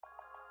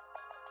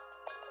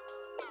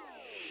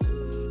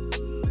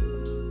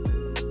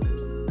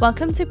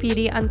Welcome to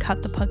Beauty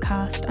Uncut, the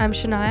podcast. I'm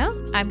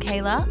Shania. I'm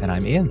Kayla. And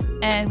I'm Ian.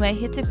 And we're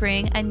here to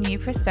bring a new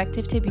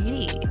perspective to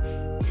beauty.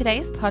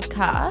 Today's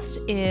podcast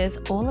is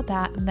all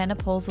about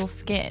menopausal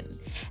skin.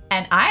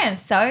 And I am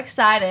so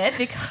excited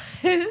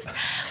because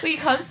we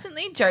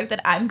constantly joke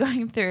that I'm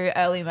going through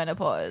early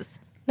menopause.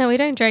 No, we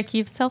don't joke.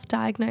 You've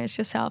self-diagnosed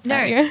yourself, No,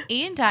 don't you?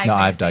 Ian diagnosed No,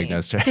 I've me.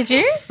 diagnosed her. Did you?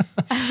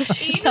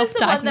 Ian was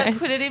the one that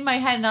put it in my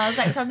head, and I was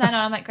like, from then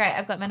on, I'm like, great,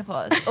 I've got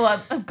menopause.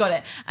 Oh, I've got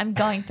it. I'm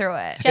going through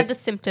it. She had the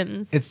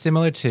symptoms. It's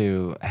similar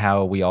to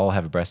how we all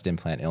have breast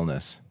implant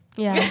illness.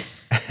 Yeah.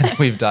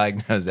 We've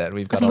diagnosed that.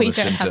 We've got all We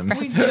the don't have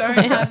symptoms. We don't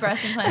have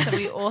breast implants, and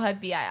we all have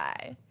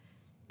BII.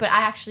 But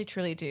I actually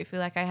truly do feel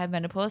like I have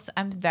menopause.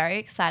 I'm very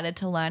excited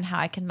to learn how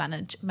I can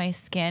manage my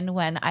skin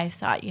when I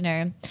start,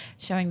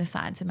 showing the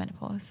signs of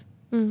menopause.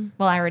 Mm.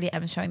 Well, I already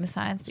am showing the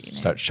signs, but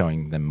Start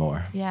showing them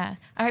more. Yeah.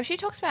 I hope she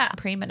talks about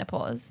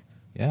premenopause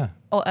Yeah.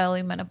 or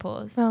early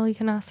menopause. Well, you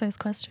can ask those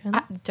questions.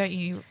 Don't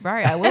you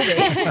worry, I will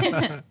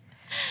be.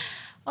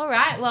 All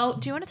right. Well,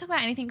 do you want to talk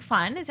about anything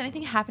fun? Is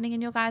anything happening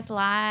in your guys'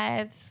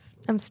 lives?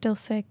 I'm still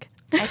sick.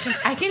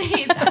 I can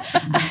hear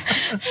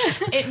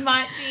that. It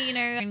might be,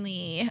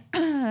 only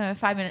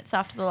 5 minutes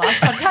after the last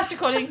podcast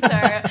recording, so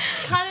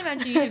can't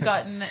imagine you had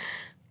gotten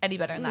any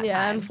better in that Yeah,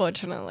 time.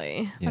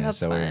 unfortunately. But Yeah, that's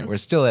so fine. we're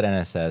still at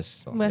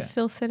NSS. We're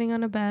still sitting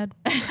on a bed.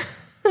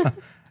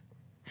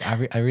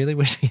 I really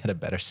wish we had a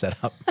better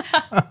setup.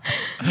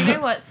 You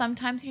know what?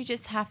 Sometimes you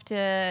just have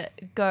to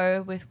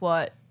go with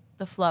what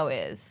the flow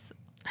is.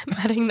 I'm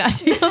adding that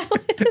to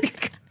your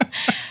list.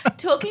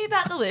 Talking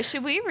about the list,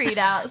 should we read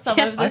out some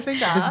of the I think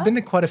stuff? there's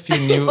been quite a few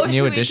new or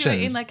should additions.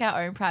 we do it in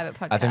our own private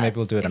podcast? I think maybe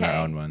we'll do it on Okay.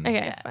 our own one.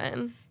 Okay,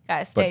 fine.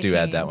 Guys, stay But do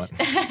add that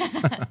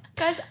tuned. one.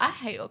 Guys, I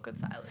hate awkward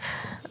silence.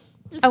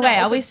 It's Oh, not wait,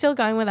 are awkward- we still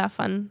going with our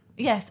fun?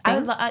 Yes, I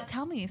would things?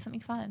 tell me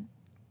something fun.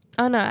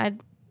 Oh, no, I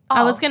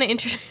Oh. was going to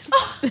introduce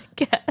the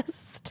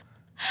guest.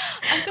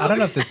 I don't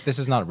know if this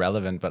is not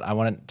relevant, but I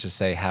wanted to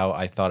say how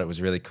I thought it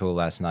was really cool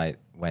last night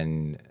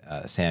when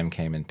Sam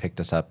came and picked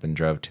us up and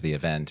drove to the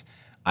event.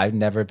 I've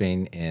never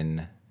been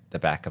in the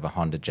back of a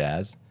Honda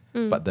Jazz,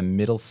 but the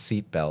middle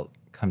seat belt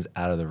comes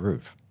out of the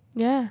roof.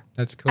 Yeah.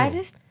 That's cool.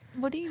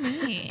 What do you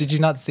mean? Did you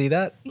not see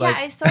that? Yeah,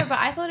 I saw it, but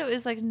I thought it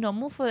was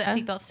normal for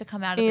seatbelts to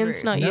come out of the Ian's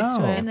roof. not used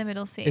to No. it. in the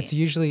middle seat. It's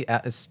usually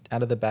it's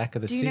out of the back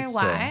of the Do seat. you know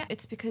still. why?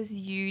 It's because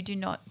you do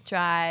not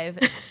drive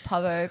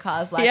Povo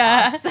cars like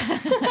Yeah.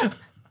 us.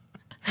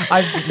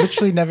 I've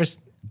literally never.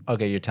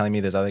 Okay, you're telling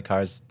me there's other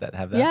cars that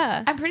have that?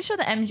 Yeah. I'm pretty sure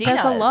the MG There's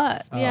does. a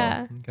lot. Oh,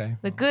 Yeah. Okay.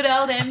 The good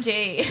old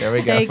MG. There we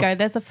go. There you go.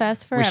 There's a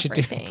first for We should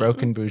everything. do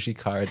broken bougie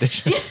car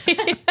edition.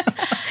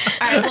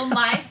 All right, well,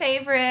 my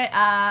favorite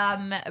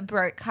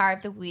broke car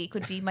of the week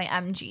would be my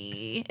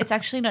MG. It's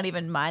actually not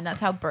even mine.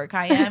 That's how broke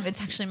I am. It's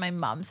actually my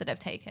mum's that I've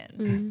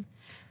taken.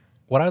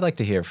 What I'd like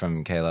to hear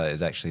from Kayla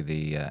is actually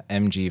the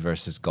MG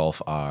versus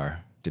Golf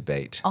R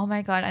debate. Oh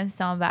my God, I'm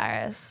so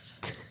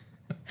embarrassed.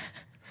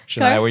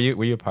 Shania, were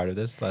you a part of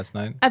this last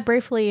night? I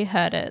briefly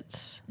heard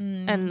it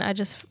and I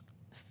just,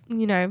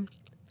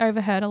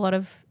 overheard a lot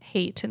of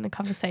heat in the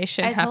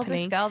conversation I told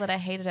this happening. girl that I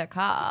hated her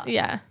car.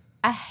 Yeah.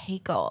 I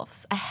hate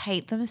Golfs. I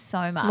hate them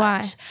so much.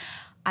 Why?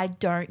 I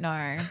don't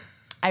know.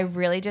 I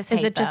really just hate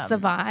Is it just the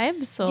them.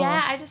 vibes? Or?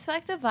 Yeah, I just feel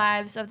like the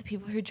vibes of the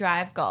people who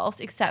drive Golfs,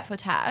 except for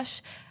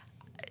Tash,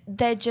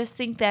 they just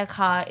think their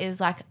car is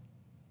like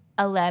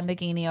a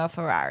Lamborghini or a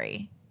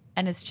Ferrari.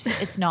 And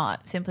it's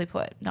not, simply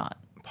put, not.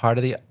 Part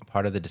of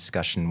the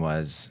discussion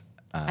was.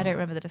 I don't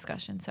remember the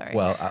discussion, sorry.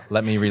 Well,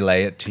 let me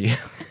relay it to you.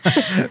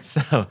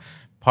 So,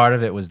 part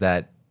of it was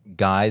that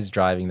guys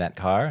driving that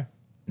car,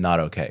 not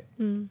okay.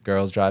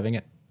 Girls driving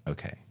it,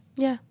 okay.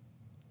 Yeah.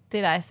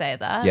 Did I say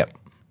that? Yep.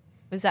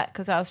 Was that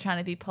because I was trying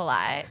to be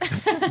polite?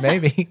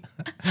 Maybe.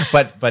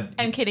 but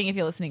I'm kidding if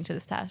you're listening to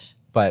this, Tash.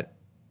 But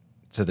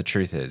so the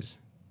truth is,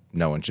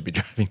 no one should be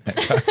driving that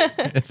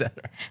car. Is that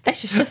right? They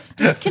should just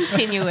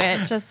discontinue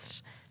it.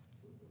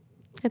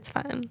 It's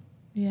fine.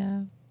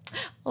 Yeah.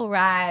 All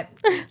right.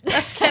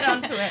 Let's get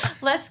onto it.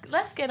 Let's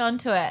get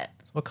onto it.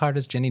 What car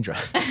does Ginny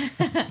drive?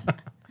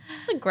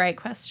 That's a great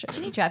question.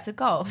 Ginny drives a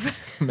Golf.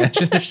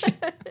 Imagine if she,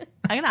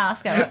 I'm going to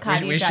ask her what car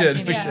do you we drive, should.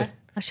 Ginny? We should.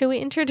 Should we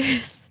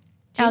introduce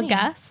our Ginny.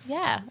 guest?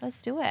 Yeah,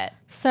 let's do it.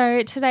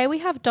 So today we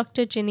have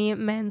Dr. Ginni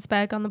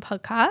Mansberg on the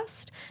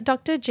podcast.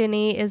 Dr.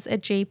 Ginni is a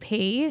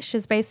GP.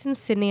 She's based in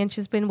Sydney and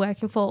she's been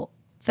working for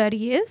 30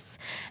 years.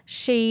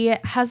 She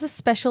has a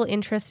special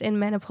interest in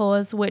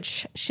menopause,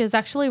 which she's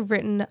actually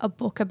written a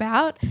book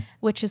about,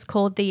 which is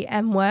called The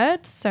M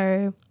Word.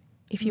 So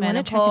if you want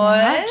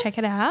to check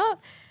it out.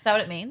 Is that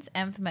what it means?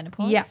 M for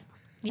menopause? Yeah.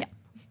 Yeah.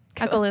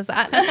 How cool is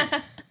that?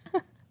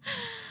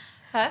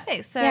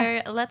 Perfect. So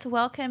Yeah. let's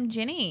welcome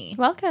Ginny.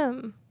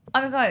 Welcome.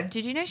 Oh my God.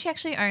 Did you know she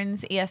actually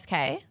owns ESK?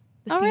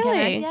 The Oh, skincare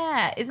really? brand?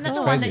 Yeah. Isn't it the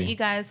Cool. one that Crazy. you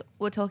guys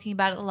were talking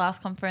about at the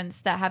last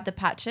conference that have the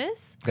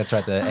patches? That's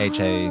right, the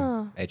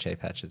HA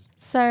patches.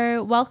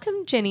 So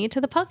welcome, Ginny, to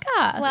the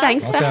podcast. Well,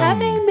 Thanks for Welcome.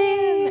 having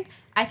me.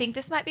 I think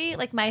this might be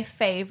like my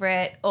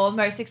favorite or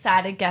most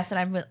excited guest that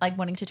I'm like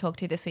wanting to talk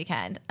to this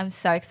weekend. I'm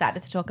so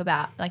excited to talk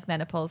about like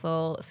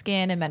menopausal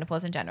skin and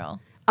menopause in general.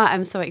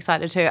 I'm so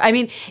excited too. I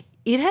mean,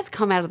 it has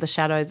come out of the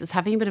shadows. It's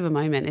having a bit of a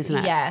moment, isn't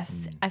it?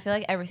 Yes. I feel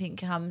like everything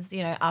comes,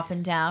 up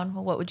and down.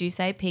 What would you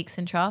say? Peaks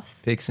and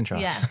troughs? Peaks and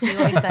troughs. Yes, he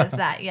always says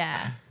that,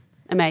 yeah.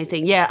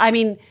 Amazing. Yeah, I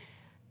mean,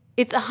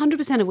 it's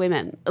 100% of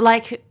women.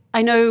 Like,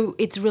 I know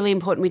it's really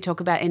important we talk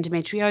about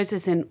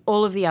endometriosis and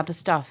all of the other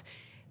stuff,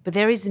 but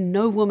there is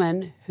no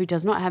woman who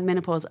does not have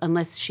menopause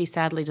unless she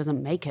sadly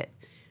doesn't make it.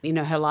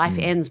 Her life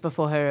ends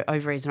before her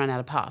ovaries run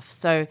out of puff.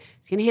 So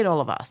it's going to hit all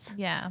of us.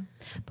 Yeah.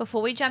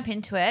 Before we jump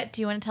into it,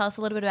 do you want to tell us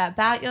a little bit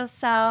about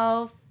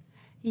yourself?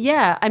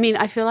 Yeah. I mean,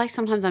 I feel like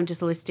sometimes I'm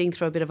just listing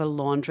through a bit of a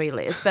laundry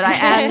list, but I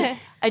am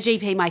a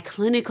GP. My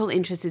clinical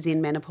interest is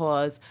in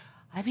menopause.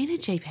 I've been a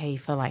GP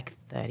for like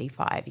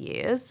 35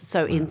 years,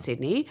 so in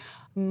Sydney.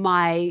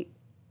 My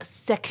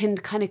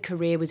second kind of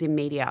career was in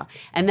media,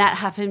 and that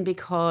happened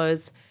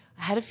because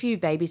I had a few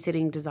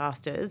babysitting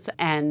disasters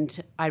and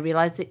I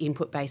realised that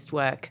input-based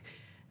work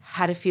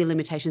had a few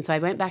limitations. So I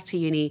went back to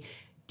uni,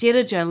 did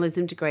a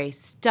journalism degree,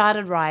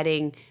 started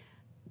writing,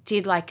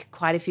 did like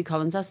quite a few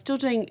columns. I was still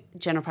doing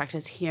general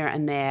practice here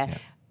and there,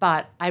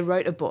 but I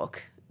wrote a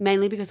book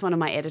mainly because one of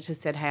my editors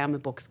said, hey, I'm a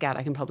book scout.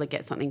 I can probably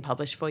get something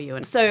published for you.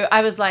 And so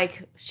I was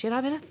like, shit,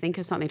 I better think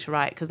of something to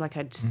write because like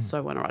I just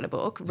so want to write a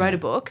book. Wrote a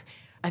book.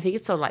 I think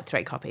it sold like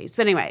 3 copies.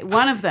 But anyway,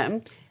 one of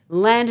them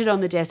landed on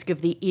the desk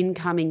of the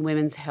incoming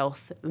Women's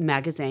Health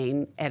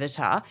magazine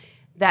editor.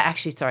 That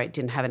actually, sorry, it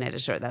didn't have an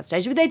editor at that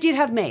stage, but they did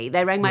have me.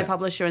 They rang my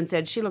publisher and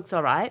said, she looks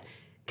all right.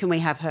 Can we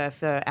have her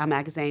for our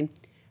magazine?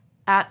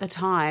 At the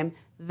time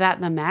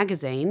that the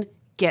magazine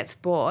gets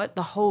bought,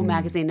 the whole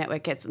magazine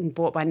network gets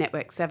bought by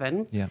Network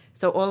 7. Yeah.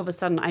 So all of a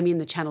sudden I'm in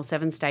the Channel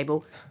 7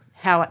 stable.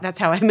 That's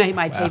how I made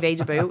my TV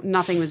debut.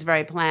 Nothing was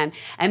very planned.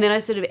 And then I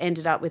sort of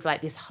ended up with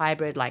like this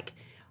hybrid, like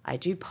I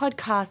do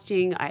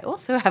podcasting. I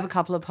also have a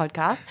couple of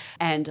podcasts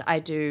and I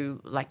do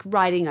like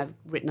writing. I've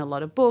written a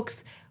lot of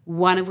books,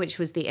 one of which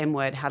was the M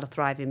Word, How to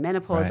Thrive in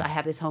Menopause. I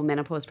have this whole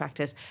menopause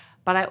practice,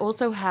 but I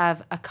also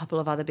have a couple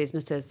of other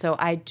businesses. So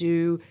I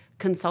do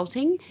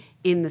consulting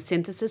in the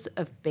synthesis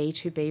of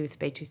B2B with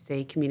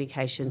B2C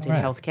communications in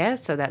healthcare.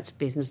 So that's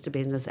business to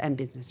business and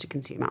business to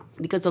consumer,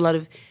 because a lot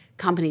of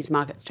companies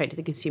market straight to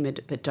the consumer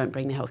but don't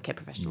bring the healthcare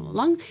professional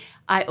along.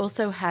 I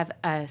also have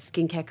a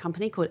skincare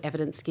company called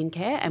Evidence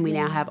Skincare, and we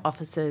now have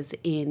offices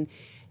in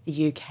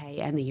the UK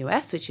and the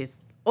US, which is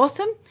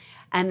awesome.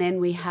 And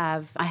then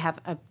I have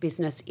a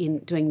business in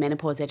doing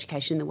menopause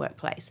education in the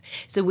workplace.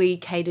 So we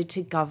cater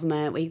to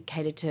government, we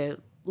cater to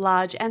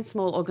large and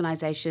small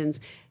organisations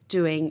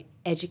doing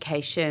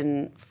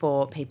education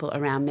for people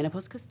around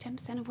menopause, because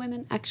 10% of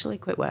women actually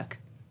quit work,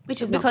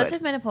 which is not because good.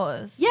 of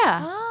menopause. Yeah.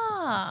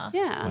 Ah.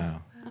 Yeah.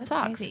 Wow. That That's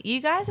sucks. crazy. You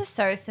guys are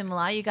so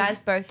similar. You guys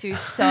both do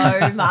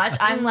so much.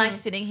 I'm like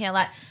sitting here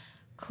like,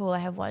 cool, I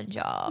have one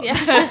job.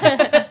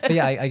 Yeah. But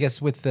yeah, I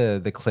guess with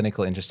the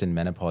clinical interest in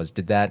menopause,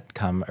 did that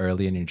come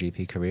early in your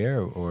GP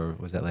career or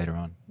was that later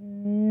on?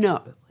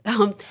 No.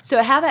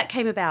 So how that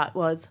came about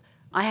was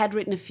I had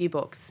written a few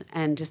books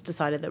and just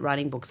decided that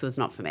writing books was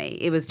not for me.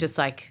 It was just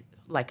like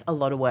a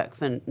lot of work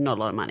for not a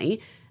lot of money,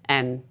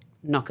 and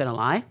not going to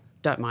lie,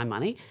 don't mind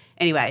money.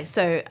 Anyway,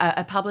 so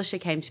a publisher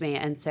came to me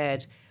and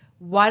said,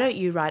 why don't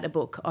you write a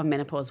book on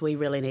menopause? We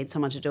really need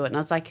someone to do it. And I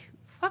was like,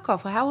 fuck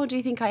off. Well, how old do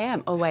you think I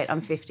am? Oh, wait,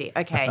 I'm 50.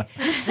 Okay.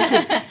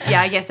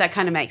 Yeah, I guess that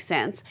kind of makes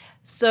sense.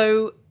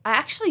 So I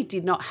actually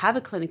did not have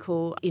a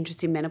clinical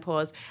interest in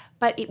menopause,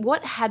 but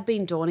what had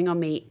been dawning on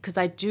me, because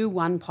I do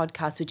one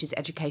podcast which is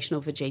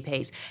educational for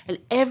GPs, and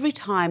every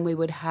time we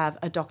would have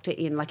a doctor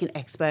in, like an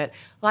expert,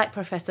 like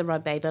Professor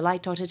Rod Baber,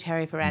 like Dr.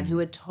 Terry Ferran, who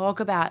would talk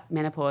about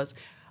menopause,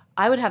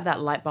 I would have that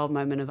light bulb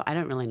moment of I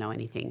don't really know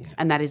anything,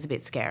 and that is a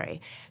bit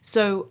scary.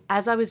 So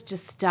as I was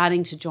just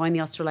starting to join the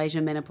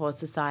Australasian Menopause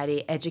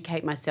Society,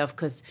 educate myself,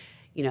 because,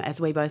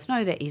 as we both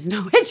know, there is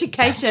no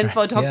education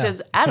for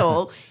doctors at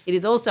all. It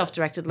is all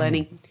self-directed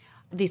learning.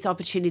 This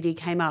opportunity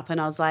came up and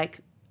I was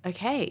like,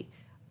 okay,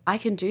 I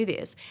can do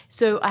this.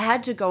 So I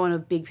had to go on a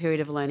big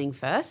period of learning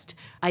first.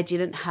 I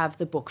didn't have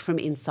the book from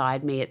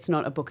inside me. It's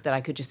not a book that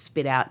I could just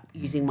spit out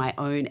using my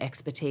own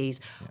expertise.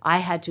 I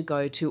had to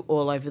go to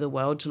all over the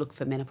world to look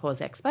for menopause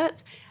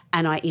experts,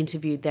 and I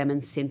interviewed them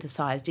and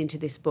synthesized into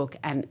this book,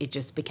 and it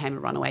just became a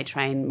runaway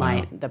train.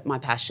 My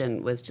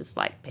passion was just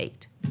like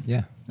peaked.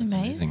 Yeah. That's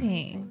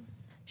Amazing.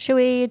 Should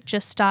we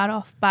just start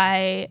off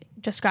by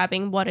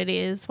describing what it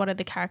is? What are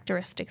the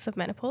characteristics of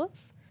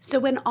menopause? So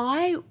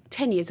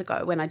 10 years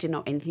ago, when I didn't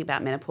know anything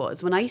about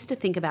menopause, when I used to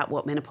think about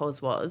what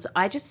menopause was,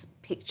 I just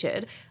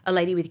pictured a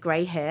lady with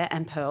grey hair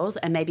and pearls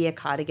and maybe a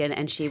cardigan,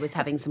 and she was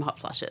having some hot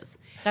flushes.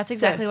 That's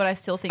exactly what I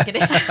still think it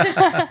is.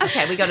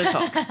 Okay, we got to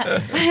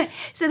talk.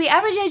 So the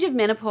average age of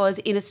menopause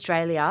in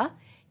Australia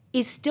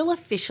is still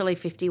officially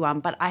 51,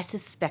 but I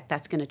suspect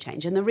that's going to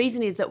change. And the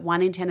reason is that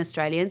 1 in 10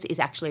 Australians is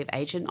actually of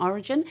Asian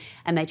origin,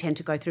 and they tend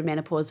to go through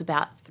menopause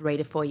about 3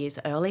 to 4 years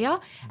earlier,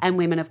 and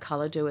women of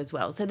colour do as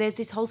well. So there's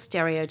this whole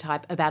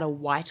stereotype about a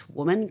white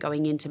woman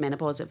going into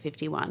menopause at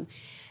 51.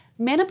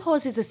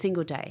 Menopause is a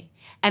single day,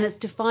 and it's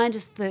defined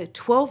as the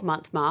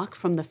 12-month mark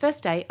from the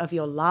first day of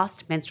your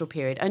last menstrual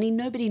period. Only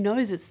nobody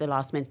knows it's their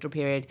last menstrual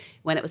period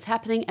when it was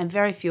happening, and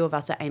very few of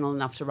us are anal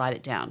enough to write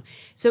it down.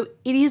 So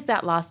it is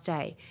that last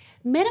day.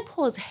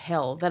 Menopause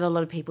hell that a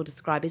lot of people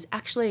describe is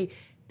actually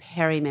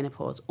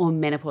perimenopause or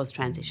menopause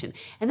transition.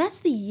 And that's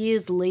the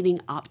years leading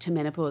up to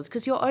menopause,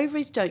 because your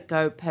ovaries don't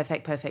go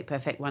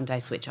perfect, one day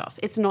switch off.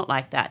 It's not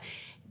like that.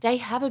 They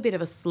have a bit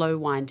of a slow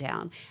wind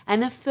down.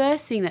 And the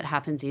first thing that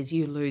happens is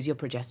you lose your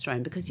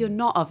progesterone because you're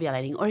not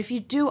ovulating. Or if you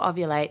do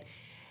ovulate,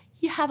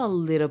 you have a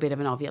little bit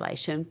of an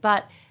ovulation,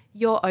 but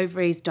your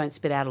ovaries don't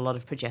spit out a lot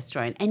of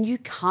progesterone, and you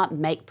can't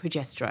make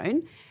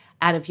progesterone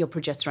out of your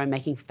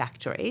progesterone-making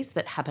factories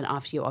that happen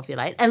after you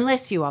ovulate,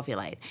 unless you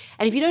ovulate.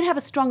 And if you don't have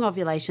a strong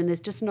ovulation,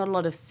 there's just not a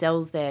lot of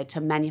cells there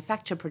to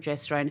manufacture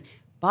progesterone.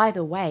 By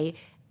the way,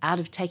 out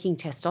of taking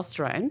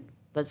testosterone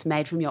that's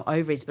made from your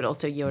ovaries, but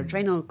also your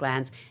adrenal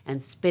glands,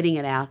 and spitting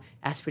it out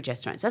as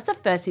progesterone. So that's the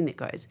first thing that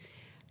goes.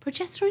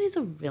 Progesterone is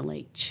a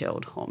really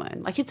chilled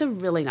hormone. Like, it's a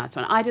really nice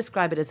one. I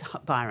describe it as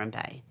Byron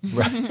Bay.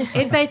 Right.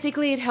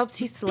 It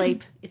helps you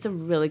sleep. It's a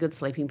really good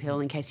sleeping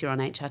pill in case you're on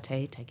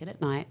HRT. Take it at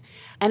night.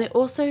 And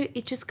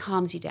it just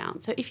calms you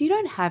down. So if you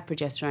don't have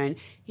progesterone,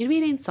 you're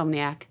going to be an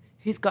insomniac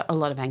who's got a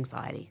lot of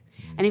anxiety.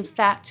 And in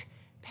fact,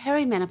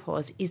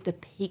 perimenopause is the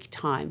peak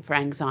time for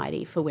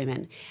anxiety for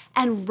women.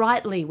 And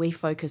rightly, we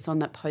focus on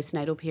that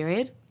postnatal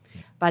period.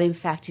 But in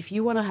fact, if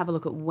you want to have a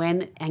look at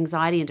when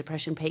anxiety and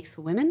depression peaks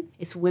for women,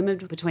 it's women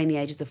between the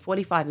ages of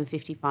 45 and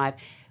 55,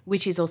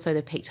 which is also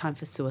the peak time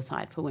for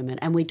suicide for women,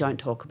 and we don't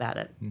talk about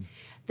it.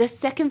 The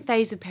second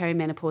phase of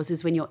perimenopause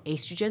is when your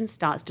estrogen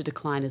starts to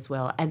decline as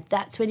well, and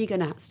that's when you're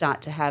going to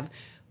start to have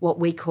what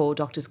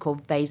doctors call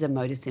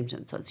vasomotor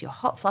symptoms. So it's your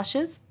hot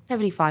flushes.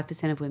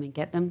 75% of women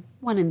get them.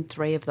 1 in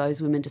 3 of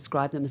those women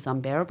describe them as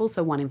unbearable,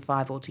 so 1 in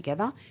 5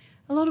 altogether.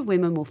 A lot of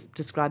women will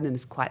describe them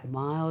as quite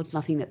mild,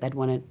 nothing that they'd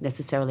want to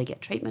necessarily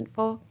get treatment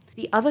for.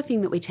 The other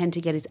thing that we tend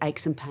to get is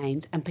aches and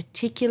pains, and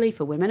particularly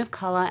for women of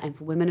colour and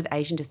for women of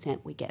Asian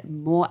descent, we get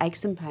more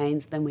aches and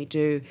pains than we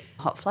do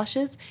hot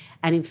flushes.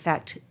 And in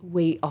fact,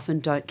 we often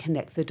don't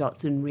connect the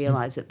dots and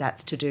realise that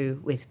that's to do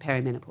with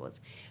perimenopause.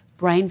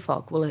 Brain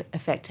fog will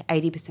affect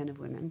 80% of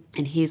women.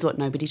 And here's what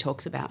nobody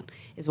talks about,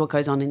 is what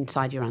goes on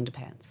inside your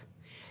underpants.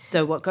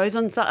 So what goes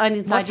on inside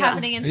What's your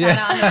happening inside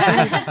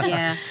our underpants?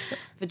 Yeah.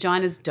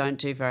 Vaginas don't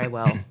do very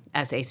well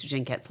as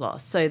estrogen gets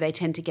lost. So they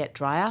tend to get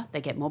drier. They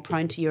get more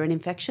prone to urine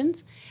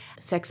infections.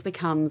 Sex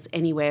becomes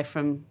anywhere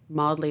from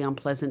mildly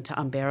unpleasant to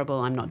unbearable.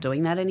 I'm not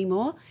doing that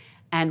anymore.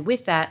 And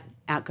with that,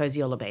 out goes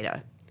your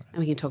libido. And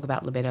we can talk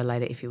about libido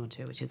later if you want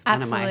to, which is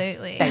one of my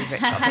favourite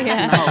topics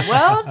in the whole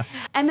world.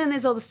 And then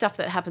there's all the stuff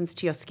that happens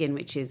to your skin,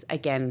 which is,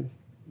 again,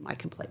 my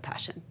complete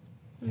passion.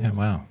 Yeah,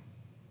 wow.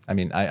 I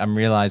mean, I'm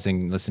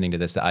realizing listening to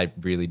this that I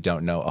really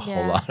don't know a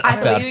whole lot I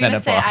about thought you were going to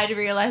menopause. say I'd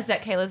realised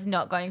that Kayla's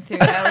not going through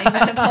early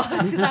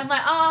menopause, because I'm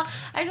like,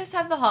 I just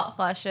have the hot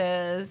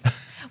flushes.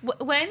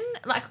 When,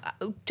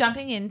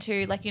 jumping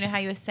into, how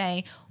you were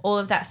saying all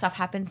of that stuff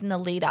happens in the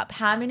lead up,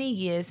 how many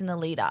years in the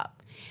lead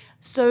up?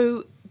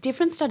 So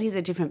different studies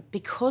are different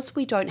because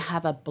we don't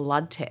have a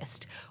blood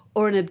test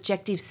or an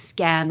objective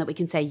scan that we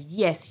can say,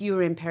 yes,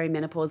 you're in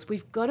perimenopause.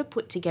 We've got to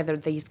put together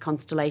these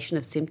constellation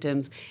of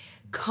symptoms,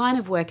 kind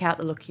of work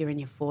out look, you're in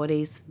your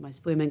 40s.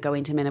 Most women go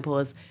into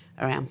menopause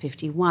around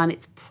 51.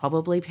 It's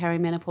probably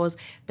perimenopause.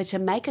 But to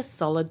make a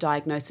solid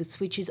diagnosis,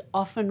 which is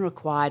often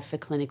required for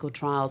clinical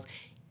trials,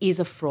 is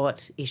a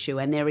fraught issue,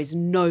 and there is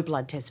no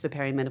blood test for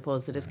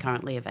perimenopause that is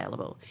currently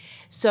available.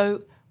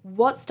 So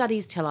what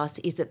studies tell us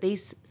is that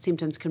these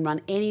symptoms can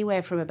run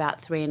anywhere from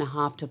about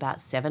 3.5 to about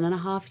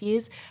 7.5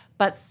 years,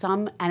 but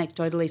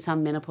anecdotally,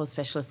 some menopause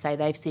specialists say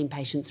they've seen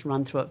patients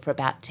run through it for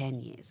about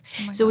 10 years.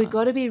 So we've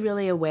got to be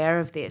really aware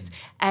of this.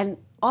 And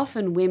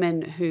often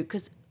women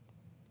because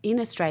in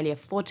Australia,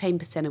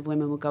 14% of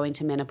women will go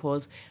into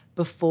menopause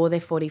before they're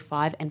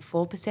 45 and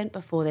 4%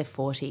 before they're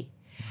 40.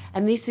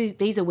 And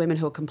these are women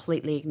who are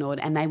completely ignored,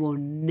 and they will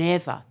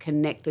never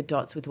connect the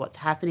dots with what's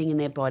happening in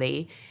their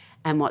body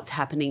and what's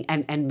happening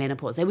and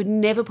menopause. They would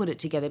never put it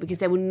together because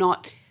they will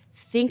not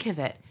think of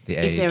it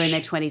if they're in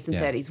their 20s and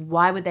 30s.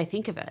 Why would they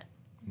think of it?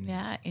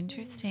 Yeah,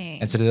 interesting.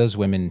 And so do those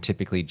women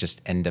typically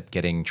just end up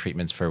getting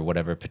treatments for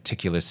whatever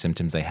particular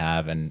symptoms they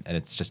have, and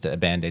it's just a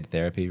Band-Aid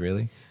therapy,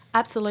 really?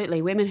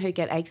 Absolutely. Women who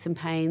get aches and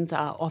pains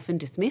are often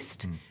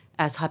dismissed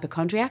as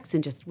hypochondriacs,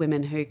 and just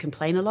women who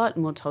complain a lot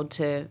and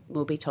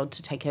will be told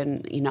to take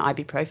an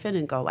ibuprofen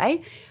and go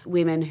away.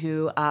 Women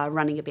who are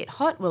running a bit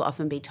hot will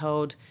often be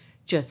told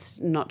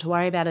just not to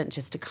worry about it,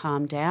 just to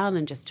calm down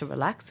and just to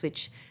relax,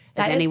 which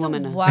as any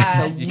woman You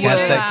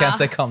can't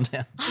say calm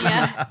down.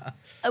 Yeah.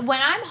 When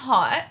I'm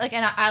hot,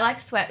 and I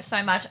sweat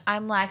so much,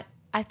 I'm like,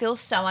 I feel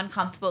so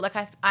uncomfortable.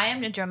 I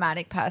am a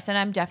dramatic person.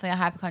 I'm definitely a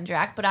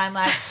hypochondriac, but I'm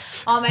like,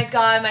 oh my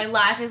God, my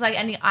life is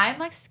and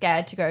I'm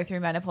scared to go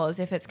through menopause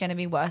if it's going to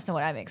be worse than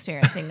what I'm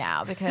experiencing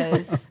now,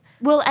 because.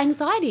 Well,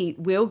 anxiety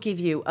will give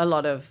you a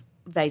lot of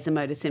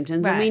vasomotor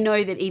symptoms. Right. And we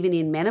know that even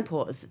in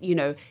menopause,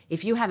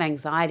 if you have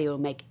anxiety, it will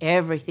make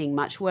everything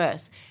much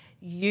worse.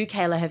 you,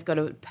 Kayla, have got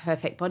a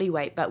perfect body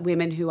weight, but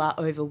women who are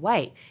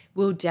overweight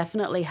will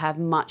definitely have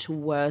much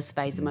worse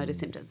vasomotor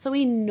symptoms. So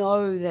we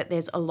know that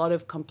there's a lot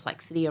of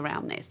complexity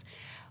around this.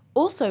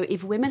 Also,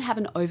 if women have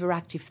an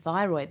overactive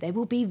thyroid, they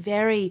will be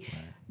very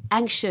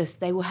anxious.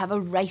 They will have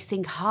a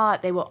racing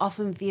heart. They will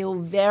often feel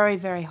very,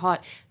 very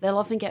hot. They'll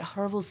often get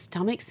horrible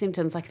stomach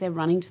symptoms, like they're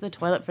running to the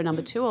toilet for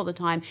number 2 all the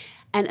time.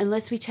 And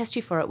unless we test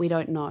you for it, we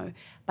don't know.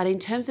 But in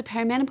terms of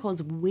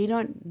perimenopause, we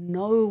don't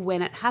know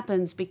when it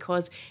happens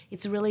because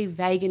it's really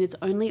vague, and it's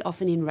only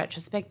often in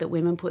retrospect that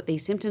women put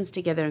these symptoms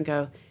together and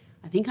go,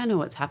 I think I know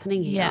what's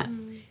happening here. Yeah.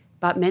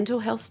 But mental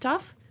health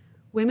stuff,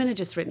 women are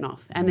just written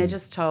off and they're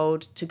just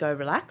told to go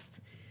relax,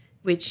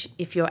 which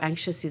if you're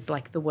anxious is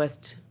like the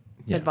worst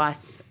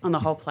advice on the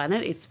whole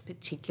planet. It's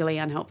particularly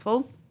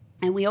unhelpful.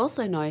 And we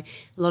also know a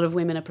lot of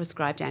women are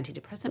prescribed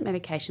antidepressant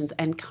medications,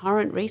 and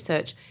current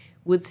research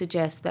would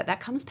suggest that that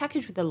comes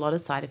packaged with a lot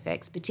of side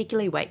effects,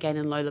 particularly weight gain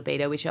and low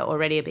libido, which are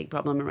already a big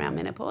problem around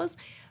menopause,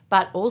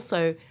 but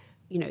also,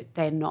 you know,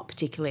 they're not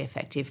particularly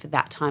effective for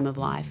that time of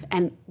life.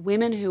 And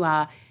women who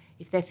are,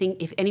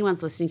 if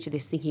anyone's listening to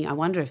this thinking, I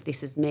wonder if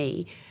this is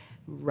me,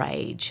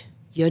 rage.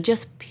 You're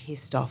just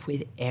pissed off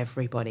with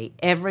everybody.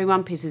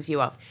 Everyone pisses you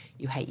off.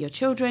 You hate your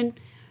children.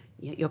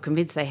 You're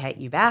convinced they hate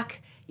you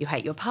back. You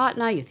hate your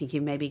partner. You're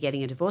thinking maybe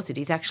getting a divorce. It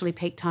is actually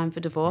peak time for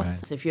divorce.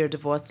 Right. So if you're a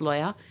divorce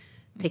lawyer,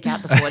 pick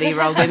out the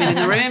 40-year-old women in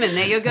the room and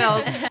they're your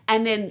girls.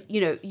 And then,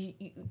 you know, you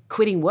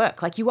quitting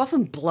work. Like you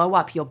often blow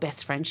up your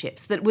best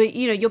friendships that were,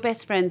 you know, your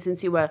best friends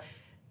since you were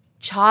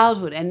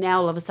childhood, and now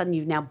all of a sudden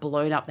you've now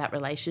blown up that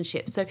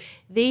relationship. So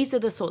these are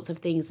the sorts of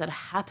things that are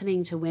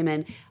happening to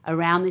women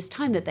around this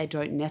time that they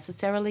don't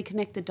necessarily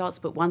connect the dots,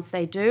 but once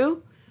they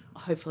do,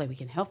 hopefully we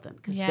can help them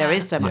because there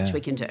is so much we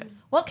can do.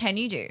 What can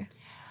you do?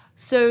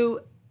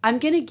 So I'm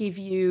going to give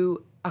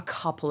you a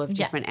couple of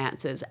different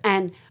answers,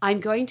 and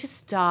I'm going to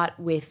start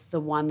with the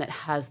one that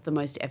has the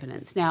most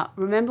evidence. Now,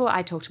 remember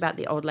I talked about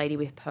the old lady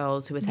with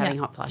pearls who was having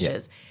hot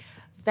flushes.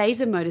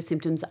 Vasomotor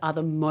symptoms are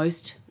the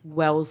most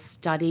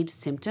well-studied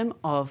symptom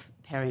of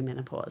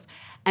perimenopause.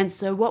 And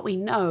so what we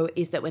know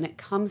is that when it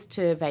comes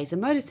to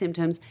vasomotor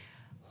symptoms,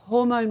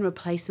 hormone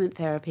replacement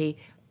therapy,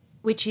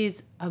 which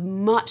is a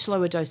much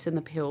lower dose than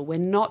the pill, we're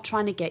not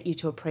trying to get you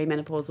to a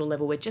premenopausal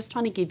level. We're just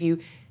trying to give you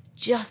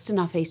just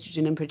enough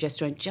estrogen and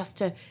progesterone just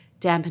to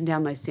dampen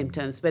down those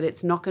symptoms. But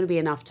it's not going to be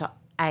enough to,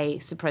 A,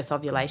 suppress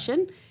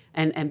ovulation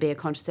and be a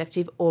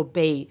contraceptive, or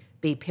B,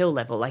 be pill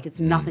level. Like it's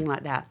nothing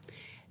like that.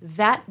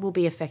 That will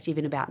be effective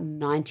in about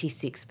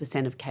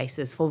 96% of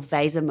cases for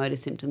vasomotor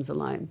symptoms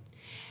alone.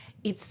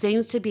 It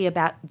seems to be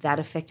about that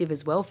effective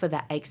as well for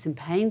the aches and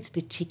pains,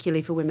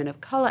 particularly for women of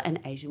colour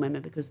and Asian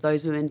women, because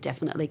those women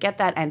definitely get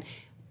that and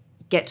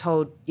get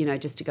told, you know,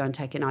 just to go and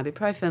take an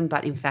ibuprofen,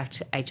 but in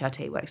fact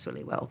HRT works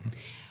really well.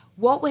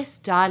 What we're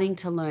starting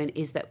to learn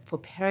is that for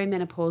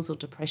perimenopausal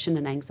depression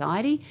and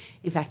anxiety,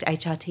 in fact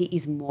HRT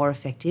is more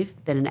effective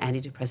than an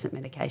antidepressant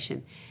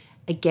medication.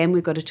 Again,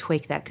 we've got to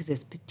tweak that because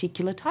there's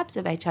particular types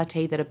of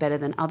HRT that are better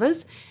than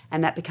others,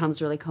 and that becomes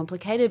really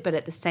complicated, but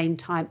at the same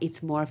time,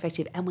 it's more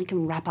effective, and we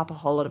can wrap up a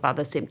whole lot of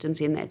other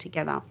symptoms in there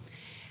together.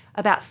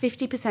 About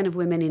 50% of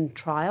women in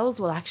trials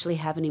will actually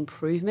have an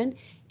improvement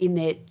in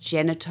their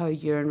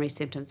genitourinary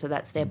symptoms, so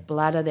that's their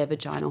bladder, their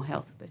vaginal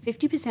health, but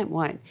 50%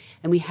 won't,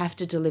 and we have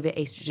to deliver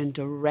estrogen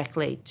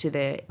directly to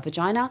their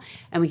vagina,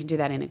 and we can do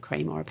that in a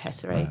cream or a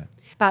pessary. Right.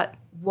 But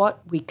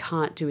what we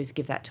can't do is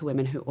give that to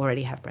women who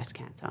already have breast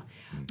cancer.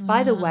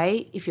 By the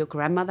way, if your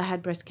grandmother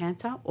had breast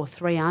cancer, or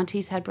 3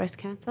 aunties had breast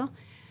cancer,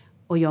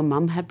 or your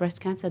mum had breast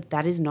cancer,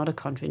 that is not a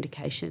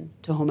contraindication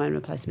to hormone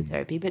replacement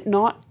therapy. But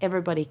not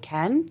everybody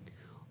can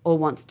or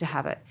wants to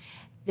have it.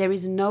 There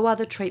is no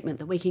other treatment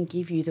that we can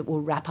give you that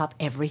will wrap up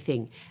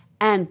everything.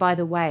 And by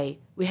the way,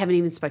 we haven't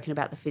even spoken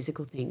about the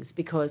physical things,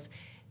 because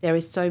there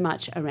is so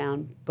much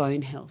around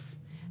bone health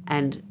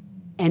and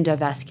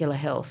endovascular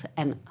health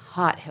and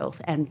heart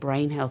health and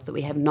brain health that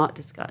we have not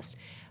discussed.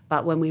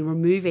 But when we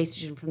remove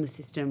estrogen from the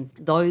system,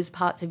 those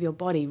parts of your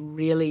body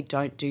really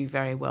don't do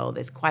very well.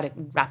 There's quite a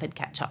rapid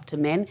catch-up to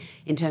men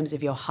in terms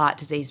of your heart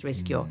disease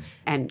risk.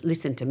 And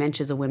listen,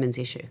 dementia is a women's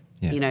issue.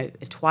 You know,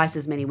 twice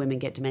as many women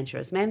get dementia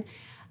as men.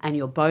 And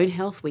your bone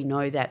health, we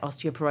know that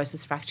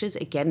osteoporosis fractures,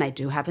 again, they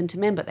do happen to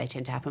men, but they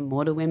tend to happen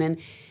more to women.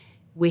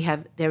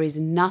 There is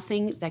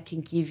nothing that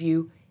can give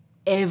you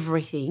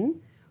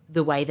everything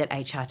the way that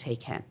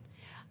HRT can.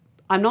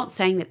 I'm not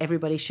saying that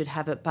everybody should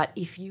have it, but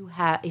if you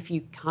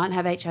can't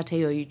have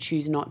HRT or you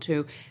choose not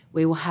to,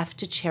 we will have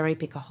to cherry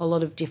pick a whole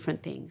lot of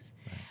different things.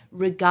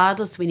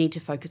 Regardless, we need to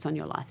focus on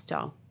your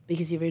lifestyle,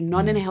 because if you're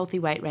not in a healthy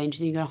weight range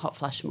and you're going to hot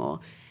flush more,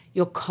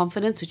 your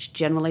confidence, which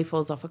generally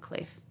falls off a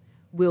cliff,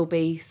 will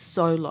be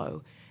so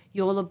low.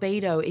 Your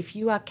libido, if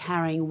you are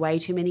carrying way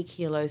too many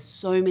kilos,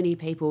 so many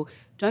people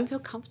don't feel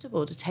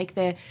comfortable to take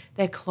their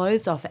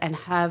clothes off and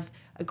have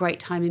a great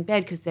time in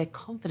bed because their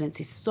confidence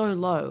is so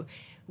low.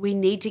 We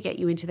need to get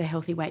you into the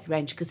healthy weight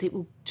range because it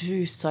will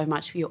do so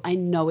much for you. I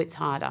know it's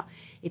harder.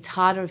 It's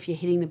harder if you're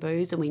hitting the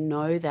booze, and we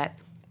know that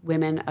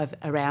women of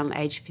around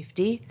age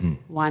 50,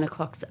 wine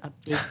o'clock's a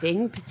big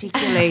thing,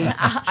 particularly.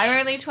 I'm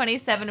only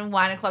 27 and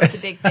wine o'clock's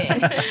a big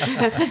thing.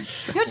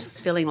 You're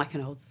just feeling like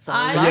an old soul.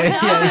 I right?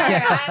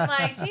 know. I'm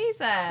like,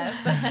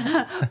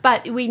 Jesus.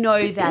 But we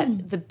know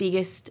that the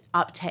biggest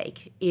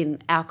uptake in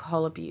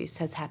alcohol abuse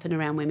has happened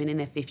around women in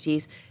their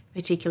 50s,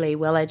 particularly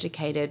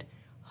well-educated,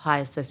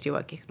 higher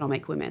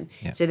socioeconomic women.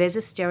 Yeah. So there's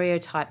a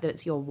stereotype that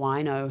it's your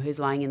wino who's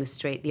lying in the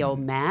street, the old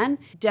man.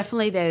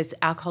 Definitely there's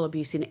alcohol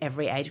abuse in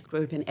every age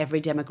group and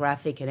every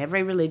demographic and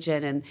every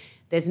religion, and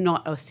there's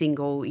not a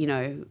single,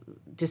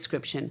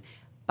 description.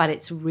 But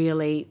it's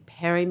really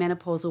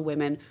perimenopausal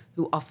women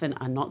who often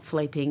are not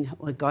sleeping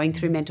or going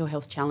through mental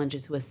health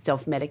challenges, who are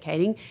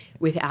self-medicating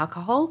with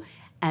alcohol.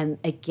 And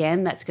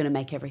again, that's going to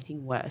make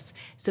everything worse.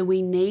 So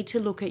we need to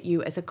look at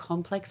you as a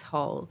complex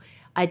whole,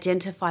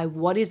 identify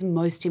what is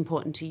most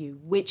important to you,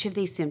 which of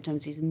these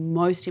symptoms is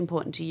most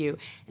important to you,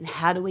 and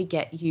how do we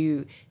get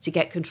you to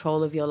get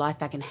control of your life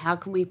back, and how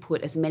can we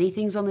put as many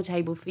things on the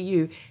table for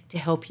you to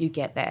help you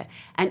get there.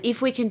 And if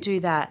we can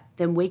do that,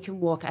 then we can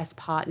walk as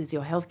partners,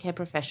 your healthcare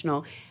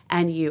professional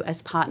and you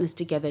as partners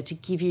together to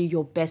give you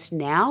your best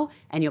now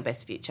and your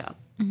best future.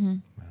 Mm-hmm.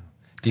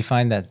 Do you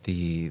find that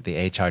the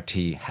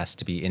HRT has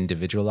to be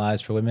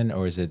individualized for women,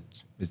 or is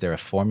there a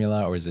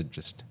formula, or is it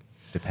just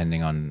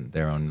depending on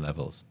their own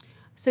levels?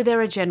 So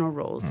there are general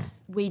rules.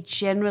 We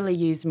generally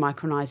use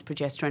micronized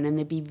progesterone, and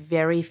there'd be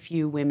very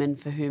few women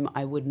for whom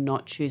I would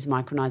not choose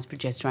micronized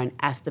progesterone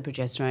as the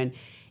progesterone.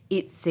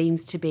 It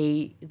seems to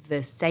be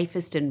the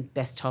safest and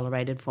best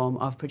tolerated form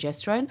of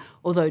progesterone,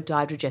 although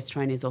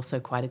dydrogesterone is also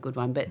quite a good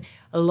one. But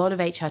a lot of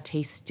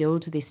HRT still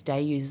to this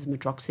day uses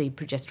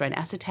medroxyprogesterone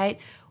acetate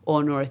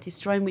or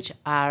norethistone, which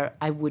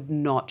I would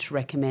not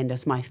recommend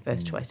as my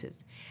first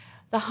choices.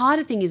 The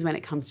harder thing is when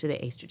it comes to the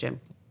estrogen.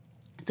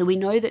 So we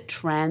know that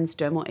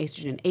transdermal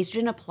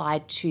estrogen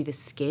applied to the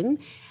skin,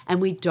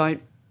 and we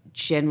don't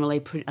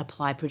generally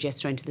apply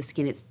progesterone to the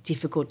skin. It's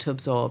difficult to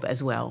absorb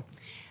as well.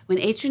 When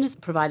estrogen is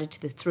provided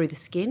through the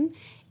skin,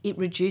 it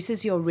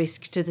reduces your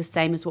risk to the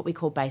same as what we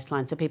call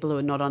baseline. So people who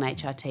are not on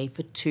HRT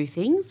for two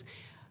things,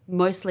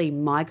 mostly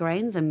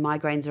migraines, and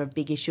migraines are a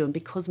big issue. And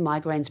because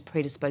migraines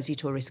predispose you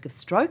to a risk of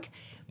stroke,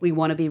 we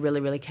want to be really,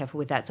 really careful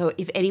with that. So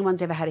if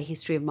anyone's ever had a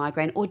history of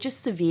migraine or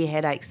just severe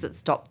headaches that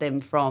stop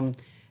them from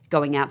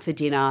going out for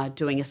dinner,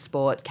 doing a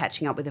sport,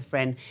 catching up with a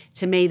friend,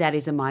 to me that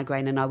is a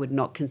migraine, and I would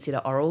not consider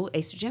oral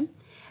estrogen.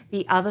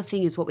 The other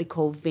thing is what we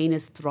call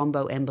venous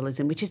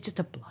thromboembolism, which is just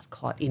a blood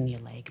clot in your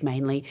leg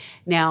mainly.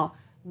 Now,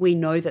 we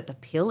know that the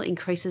pill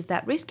increases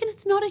that risk, and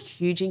it's not a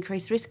huge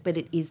increased risk, but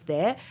it is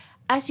there.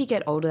 As you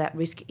get older, that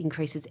risk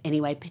increases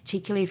anyway,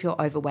 particularly if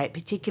you're overweight,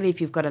 particularly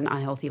if you've got an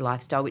unhealthy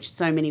lifestyle, which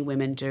so many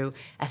women do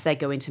as they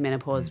go into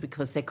menopause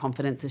because their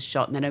confidence is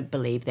shot and they don't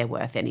believe they're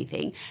worth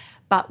anything.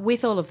 But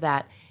with all of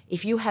that,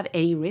 if you have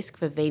any risk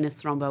for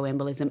venous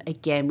thromboembolism,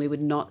 again, we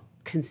would not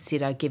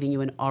consider giving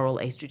you an oral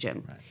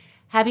estrogen. Right.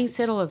 Having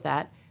said all of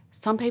that,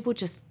 some people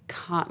just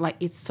can't,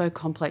 it's so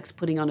complex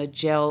putting on a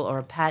gel or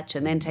a patch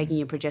and then taking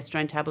your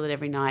progesterone tablet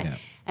every night. Yeah.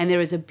 And there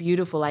is a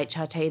beautiful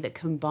HRT that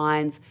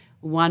combines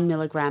 1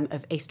 milligram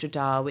of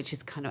estradiol, which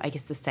is kind of, I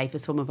guess, the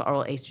safest form of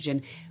oral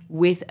estrogen,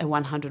 with a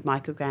 100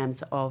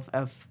 micrograms of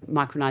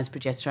micronized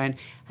progesterone.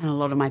 And a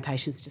lot of my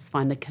patients just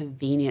find the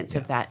convenience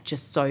of that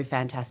just so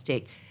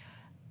fantastic.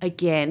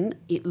 Again,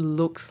 it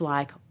looks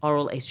like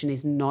oral estrogen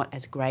is not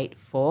as great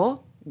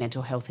for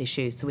mental health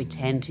issues, so we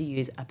tend to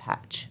use a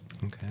patch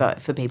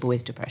for people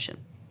with depression.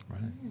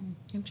 Right.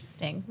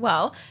 Interesting.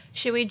 Well,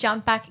 should we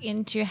jump back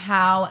into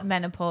how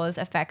menopause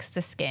affects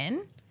the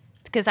skin?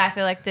 Because I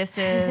feel like this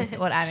is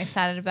what I'm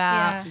excited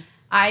about. Yeah.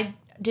 I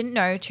didn't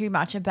know too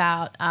much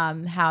about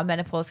how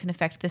menopause can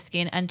affect the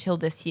skin until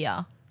this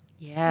year.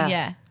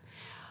 Yeah.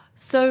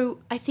 So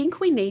I think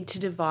we need to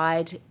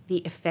divide the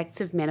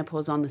effects of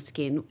menopause on the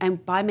skin.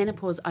 And by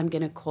menopause, I'm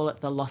going to call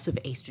it the loss of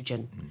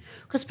estrogen,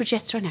 because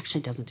progesterone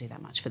actually doesn't do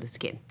that much for the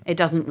skin. It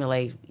doesn't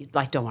really,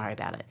 don't worry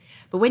about it.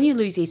 But when you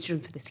lose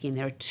estrogen for the skin,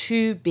 there are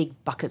two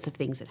big buckets of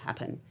things that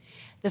happen.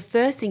 The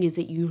first thing is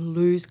that you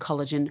lose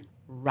collagen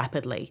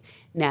rapidly.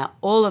 Now,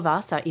 all of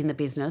us are in the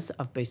business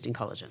of boosting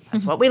collagen.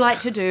 That's what we like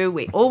to do.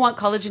 We all want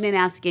collagen in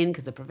our skin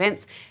because it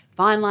prevents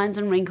fine lines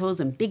and wrinkles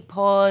and big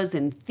pores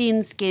and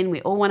thin skin.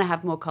 We all want to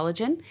have more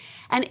collagen.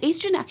 And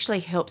estrogen actually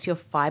helps your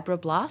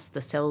fibroblasts,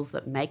 the cells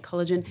that make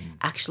collagen,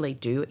 actually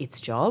do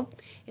its job.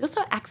 It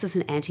also acts as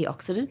an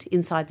antioxidant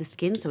inside the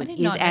skin, so it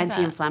is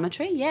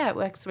anti-inflammatory. Yeah, it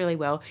works really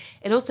well.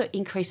 It also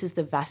increases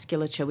the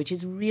vasculature, which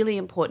is really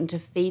important to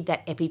feed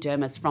that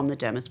epidermis from the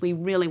dermis. We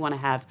really want to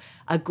have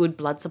a good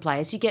blood supply.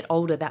 As you get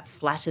older, that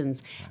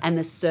flattens, and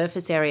the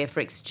surface area for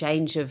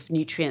exchange of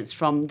nutrients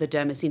from the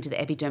dermis into the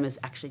epidermis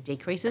actually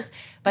decreases,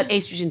 but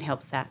estrogen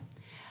helps that.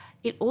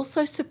 It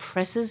also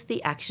suppresses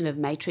the action of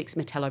matrix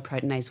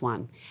metalloproteinase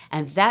 1.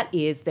 And that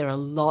is, there are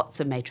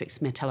lots of matrix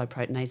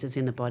metalloproteinases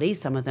in the body.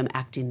 Some of them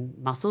act in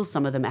muscles,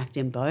 some of them act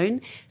in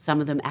bone, some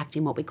of them act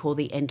in what we call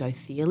the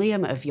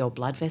endothelium of your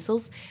blood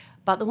vessels.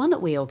 But the one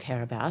that we all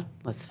care about,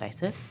 let's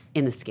face it,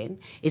 in the skin,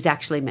 is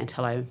actually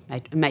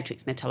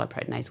matrix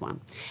metalloproteinase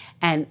 1.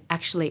 And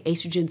actually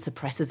estrogen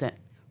suppresses it.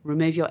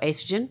 Remove your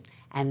estrogen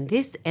and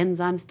this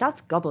enzyme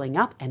starts gobbling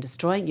up and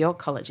destroying your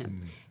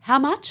collagen. How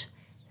much?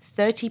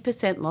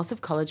 30% loss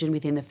of collagen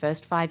within the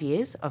first 5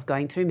 years of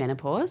going through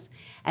menopause,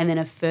 and then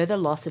a further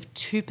loss of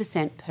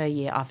 2% per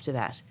year after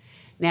that.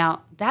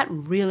 Now, that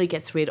really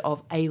gets rid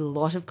of a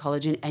lot of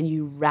collagen and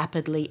you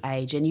rapidly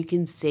age. And you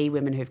can see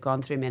women who've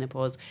gone through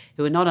menopause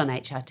who are not on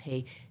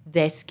HRT,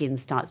 their skin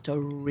starts to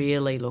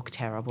really look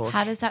terrible.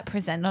 How does that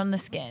present on the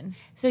skin?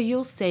 So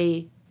you'll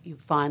see your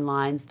fine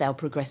lines, they'll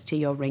progress to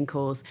your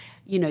wrinkles.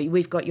 You know,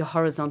 we've got your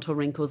horizontal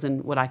wrinkles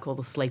and what I call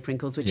the sleep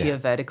wrinkles, which are your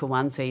vertical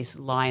ones, so you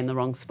lie in the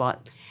wrong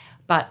spot.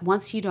 But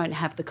once you don't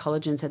have the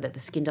collagen so that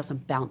the skin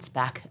doesn't bounce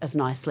back as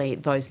nicely,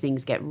 those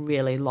things get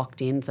really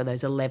locked in. So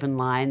those 11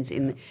 lines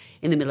in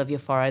the middle of your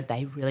forehead,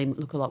 they really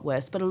look a lot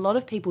worse. But a lot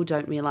of people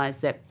don't realise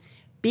that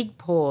big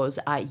pores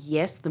are,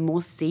 yes, the more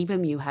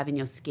sebum you have in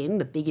your skin,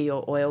 the bigger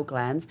your oil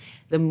glands,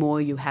 the more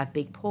you have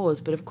big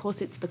pores. But of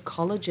course, it's the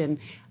collagen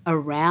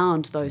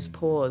around those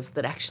pores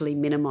that actually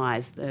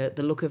minimise the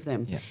look of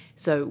them. Yeah.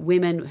 So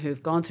women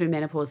who've gone through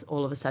menopause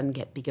all of a sudden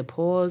get bigger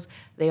pores.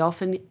 They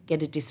often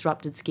get a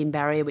disrupted skin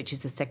barrier, which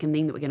is the second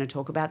thing that we're going to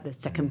talk about. The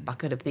second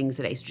bucket of things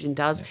that estrogen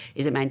does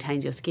is it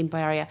maintains your skin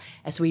barrier.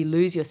 As we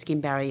lose your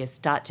skin barrier, you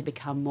start to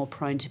become more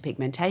prone to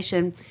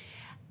pigmentation.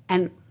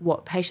 And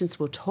what patients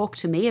will talk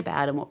to me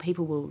about and what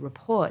people will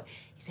report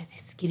is that their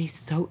skin is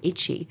so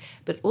itchy,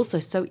 but also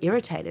so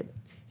irritated.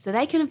 So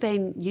they can have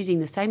been using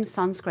the same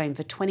sunscreen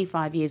for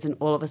 25 years and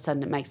all of a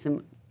sudden it makes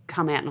them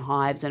come out in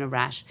hives and a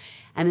rash.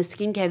 And the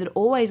skincare that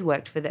always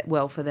worked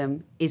well for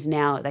them is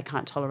now they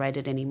can't tolerate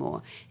it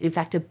anymore. And in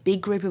fact, a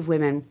big group of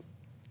women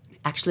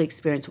actually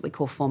experience what we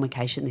call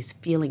formication, this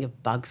feeling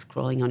of bugs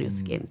crawling on your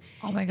skin.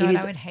 Oh my God,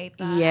 I would hate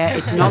that. Yeah,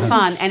 it's not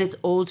fun. And it's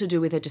all to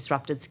do with a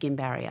disrupted skin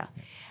barrier.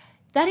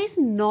 That is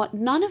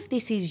none of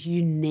this is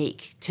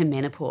unique to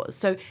menopause.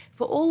 So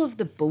for all of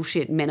the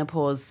bullshit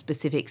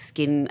menopause-specific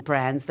skin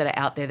brands that are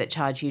out there that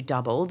charge you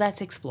double, that's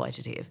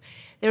exploitative.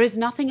 There is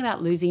nothing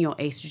about losing your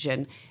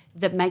estrogen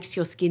that makes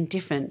your skin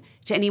different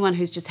to anyone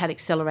who's just had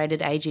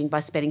accelerated aging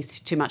by spending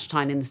too much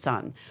time in the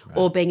sun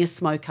or being a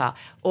smoker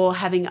or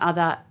having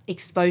other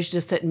exposure to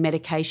certain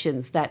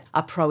medications that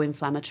are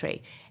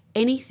pro-inflammatory.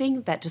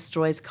 Anything that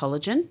destroys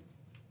collagen,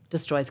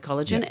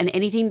 and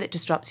anything that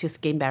disrupts your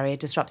skin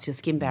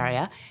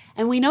barrier,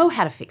 and we know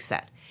how to fix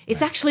that.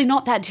 It's actually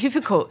not that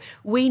difficult.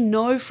 We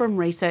know from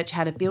research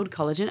how to build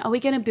collagen. Are we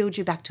going to build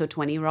you back to a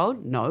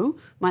 20-year-old? No.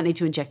 Might need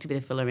to inject a bit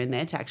of filler in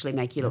there to actually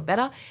make you look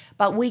better,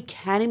 but we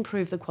can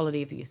improve the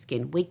quality of your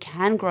skin. We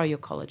can grow your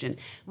collagen.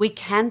 We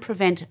can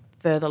prevent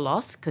further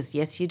loss because,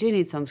 yes, you do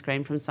need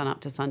sunscreen from sun up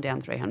to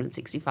sundown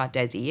 365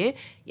 days a year.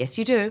 Yes,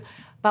 you do.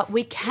 But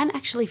we can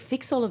actually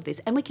fix all of this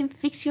and we can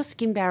fix your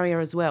skin barrier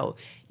as well.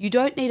 You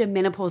don't need a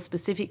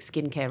menopause-specific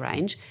skincare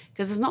range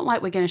because it's not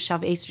like we're going to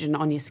shove estrogen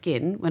on your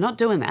skin. We're not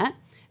doing that.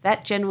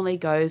 That generally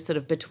goes sort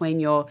of between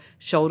your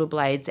shoulder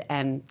blades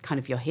and kind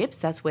of your hips.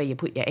 That's where you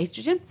put your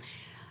estrogen.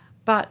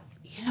 But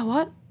you know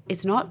what?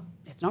 It's not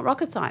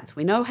rocket science.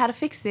 We know how to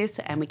fix this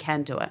and we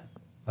can do it.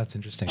 That's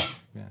interesting.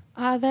 Yeah.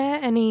 Are there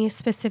any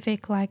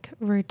specific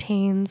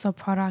routines or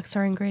products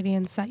or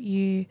ingredients that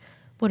you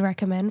would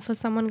recommend for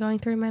someone going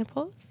through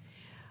menopause?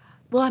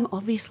 Well, I'm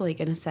obviously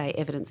going to say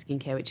Evidence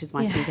Skincare, which is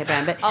my skincare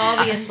brand. But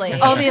Obviously.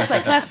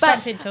 Let's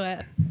jump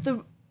into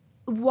it.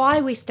 Why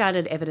we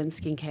started Evidence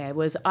Skincare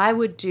was I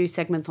would do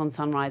segments on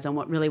Sunrise on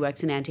what really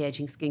works in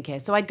anti-aging skincare.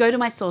 So I'd go to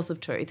my source of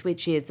truth,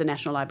 which is the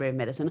National Library of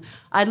Medicine.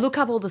 I'd look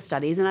up all the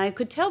studies and I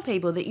could tell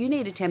people that you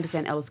need a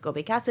 10%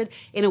 L-ascorbic acid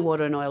in a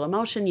water and oil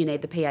emulsion. You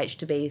need the pH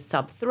to be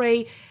sub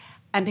 3.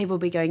 And people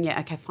would be going, yeah,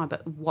 okay, fine,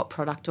 but what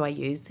product do I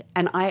use?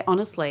 And I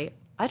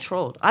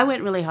trawled. I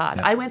went really hard.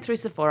 Yeah. I went through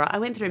Sephora. I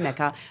went through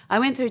Mecca. I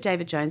went through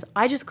David Jones.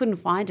 I just couldn't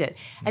find it.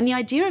 And the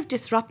idea of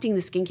disrupting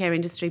the skincare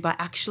industry by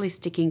actually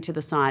sticking to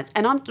the science,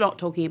 and I'm not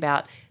talking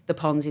about the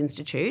Pond's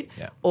Institute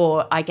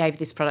or I gave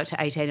this product to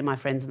 18 of my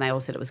friends and they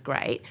all said it was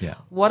great. Yeah.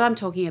 What I'm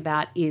talking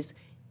about is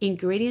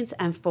ingredients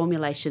and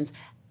formulations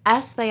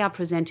as they are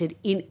presented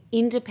in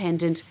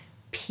independent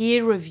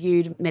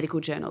peer-reviewed medical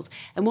journals.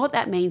 And what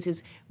that means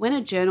is when a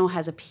journal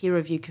has a peer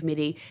review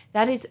committee,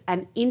 that is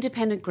an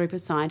independent group of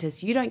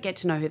scientists. You don't get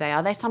to know who they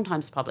are. They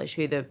sometimes publish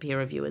who the peer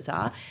reviewers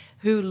are,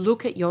 who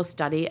look at your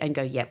study and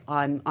go, yep,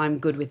 I'm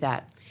good with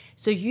that.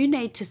 So you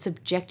need to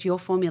subject your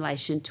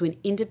formulation to an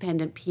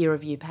independent peer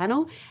review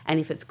panel, and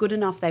if it's good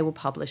enough, they will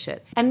publish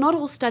it. And not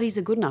all studies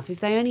are good enough.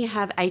 If they only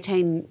have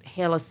 18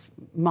 hairless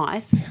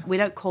mice, we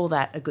don't call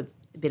that a good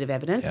bit of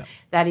evidence. Yeah.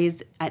 That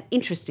is an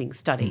interesting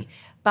study.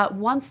 But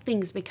once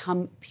things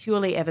become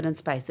purely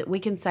evidence-based, that we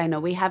can say, no,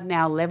 we have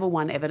now level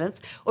 1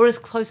 evidence, or as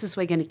close as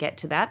we're going to get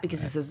to that,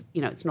 because this is,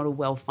 it's not a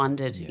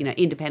well-funded,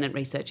 independent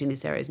research in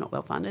this area is not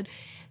well-funded,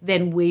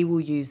 then we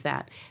will use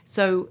that.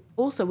 So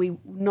also we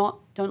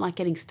don't like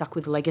getting stuck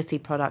with legacy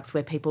products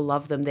where people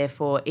love them,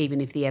 therefore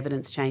even if the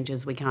evidence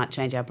changes, we can't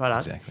change our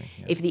products. Exactly,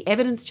 yeah. If the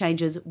evidence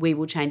changes, we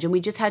will change. And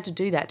we just had to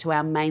do that to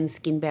our main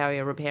skin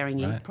barrier repairing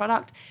ink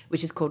product,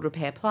 which is called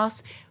Repair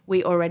Plus.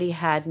 We already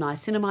had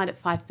niacinamide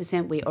at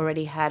 5%. We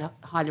already had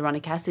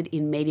hyaluronic acid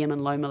in medium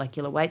and low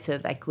molecular weight so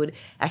that they could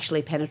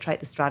actually penetrate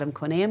the stratum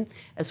corneum,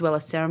 as well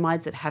as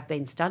ceramides that have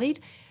been studied.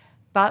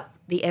 But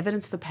the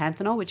evidence for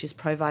panthenol, which is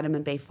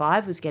provitamin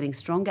B5, was getting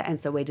stronger, and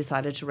so we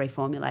decided to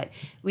reformulate.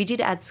 We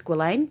did add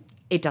squalane.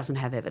 It doesn't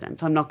have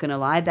evidence. I'm not going to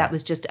lie. That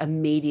was just a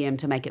medium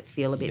to make it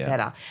feel a bit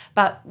better.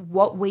 But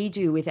what we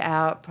do with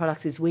our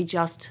products is we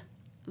just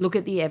look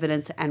at the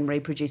evidence and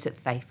reproduce it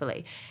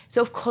faithfully.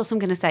 So, of course, I'm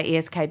going to say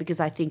ESK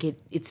because I think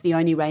it's the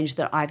only range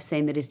that I've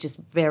seen that is just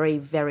very,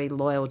 very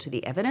loyal to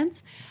the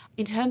evidence.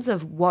 In terms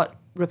of what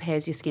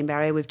repairs your skin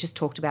barrier, we've just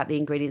talked about the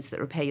ingredients that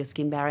repair your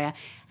skin barrier,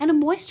 and a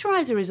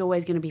moisturiser is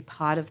always going to be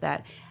part of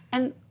that.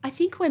 And I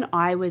think when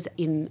I was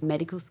in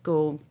medical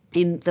school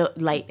in the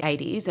late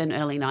 80s and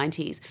early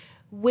 90s,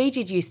 we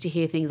did used to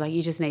hear things like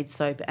you just need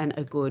soap and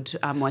a good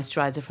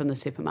moisturiser from the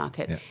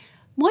supermarket. Yeah.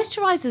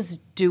 Moisturisers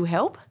do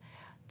help.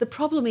 The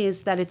problem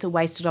is that it's a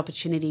wasted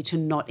opportunity to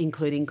not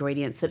include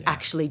ingredients that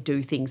actually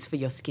do things for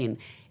your skin.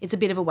 It's a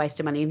bit of a waste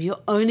of money. If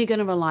you're only going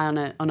to rely on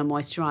a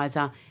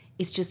moisturiser,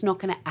 it's just not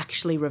going to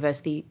actually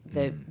reverse the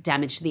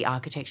damage to the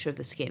architecture of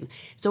the skin.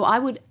 So I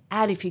would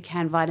add, if you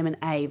can, vitamin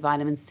A,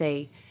 vitamin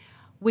C.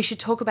 We should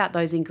talk about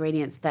those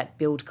ingredients that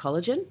build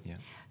collagen. Yeah.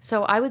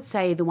 So I would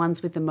say the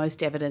ones with the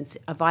most evidence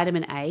are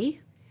vitamin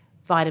A,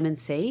 vitamin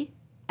C,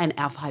 and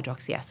alpha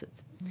hydroxy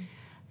acids.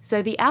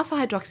 So the alpha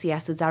hydroxy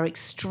acids are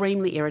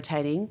extremely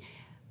irritating.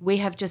 We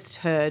have just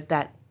heard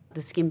that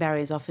the skin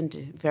barrier is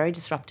often very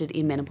disrupted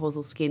in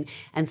menopausal skin,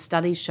 and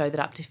studies show that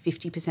up to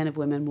 50% of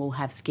women will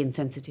have skin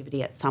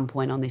sensitivity at some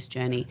point on this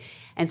journey.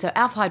 And so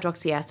alpha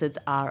hydroxy acids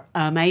are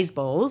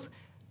amazeballs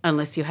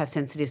unless you have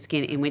sensitive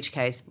skin, in which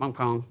case,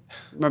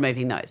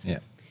 removing those. Yeah.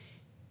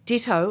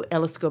 Ditto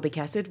L-ascorbic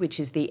acid,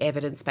 which is the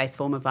evidence-based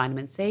form of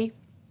vitamin C.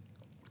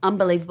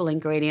 Unbelievable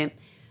ingredient.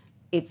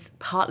 It's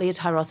partly a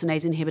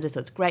tyrosinase inhibitor,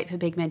 so it's great for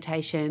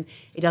pigmentation.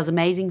 It does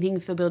amazing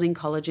things for building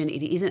collagen.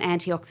 It is an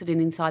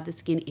antioxidant inside the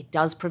skin. It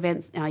does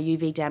prevent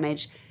UV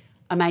damage.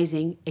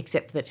 Amazing,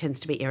 except that it tends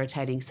to be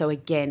irritating. So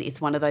again,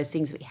 it's one of those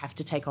things that we have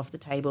to take off the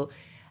table,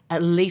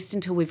 at least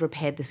until we've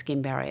repaired the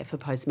skin barrier for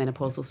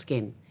postmenopausal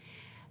skin.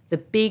 The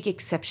big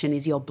exception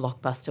is your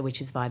blockbuster, which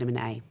is vitamin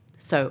A.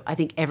 So I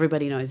think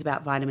everybody knows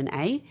about vitamin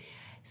A.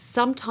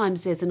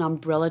 Sometimes there's an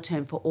umbrella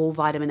term for all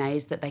vitamin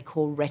A's that they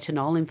call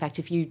retinol. In fact,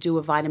 if you do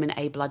a vitamin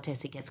A blood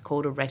test, it gets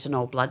called a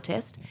retinol blood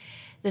test.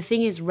 The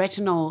thing is,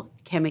 retinol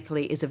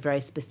chemically is a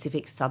very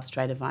specific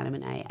substrate of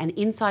vitamin A. And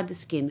inside the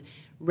skin,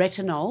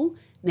 retinol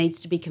needs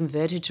to be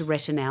converted to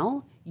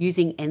retinal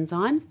using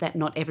enzymes that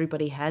not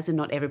everybody has and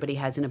not everybody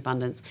has in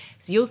abundance.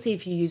 So you'll see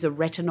if you use a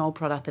retinol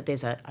product that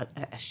there's a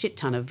shit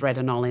ton of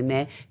retinol in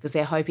there because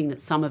they're hoping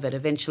that some of it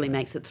eventually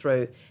makes it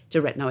through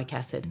to retinoic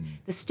acid.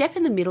 The step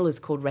in the middle is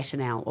called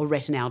retinal or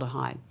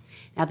retinaldehyde.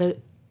 Now, the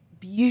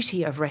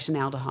beauty of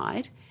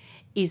retinaldehyde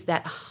is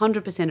that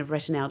 100% of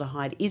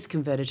retinaldehyde is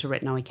converted to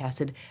retinoic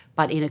acid,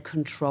 but in a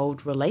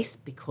controlled release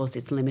because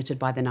it's limited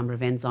by the number of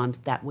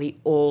enzymes that we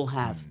all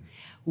have.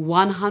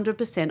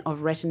 100%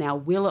 of retinal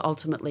will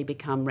ultimately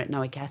become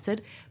retinoic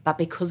acid, but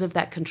because of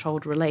that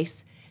controlled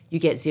release, you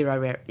get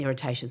zero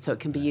irritation. So it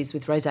can be used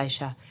with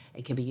rosacea,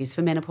 it can be used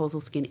for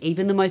menopausal skin,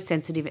 even the most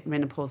sensitive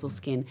menopausal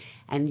skin,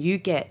 and you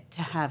get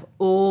to have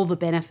all the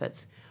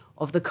benefits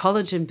of the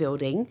collagen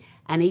building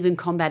and even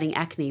combating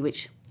acne,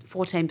 which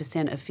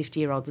 14% of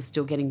 50-year-olds are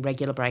still getting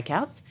regular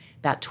breakouts.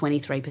 About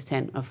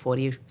 23% of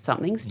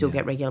 40-somethings still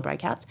get regular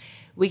breakouts.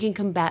 We can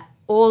combat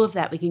all of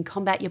that. We can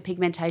combat your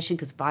pigmentation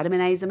because vitamin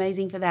A is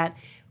amazing for that.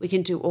 We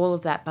can do all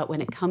of that. But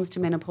when it comes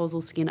to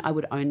menopausal skin, I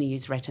would only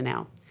use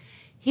retinal.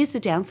 Here's the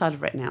downside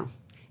of retinal.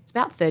 It's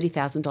about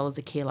 $30,000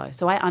 a kilo.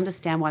 So I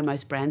understand why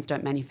most brands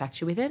don't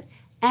manufacture with it.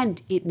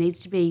 And it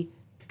needs to be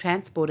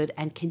transported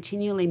and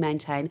continually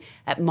maintained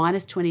at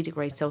minus 20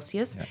 degrees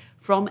Celsius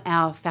from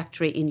our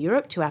factory in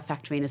Europe to our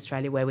factory in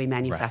Australia where we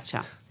manufacture.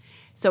 Right.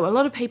 So a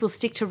lot of people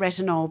stick to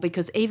retinol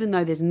because even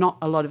though there's not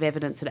a lot of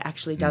evidence that it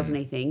actually does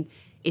anything,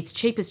 it's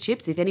cheap as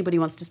chips. If anybody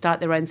wants to start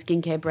their own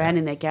skincare brand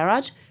in their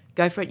garage,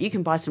 go for it. You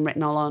can buy some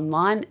retinol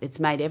online. It's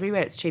made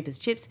everywhere. It's cheap as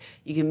chips.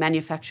 You can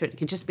manufacture it. It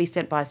can just be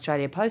sent by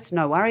Australia Post,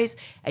 no worries.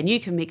 And you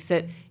can mix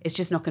it. It's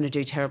just not going to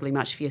do terribly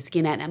much for your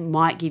skin and it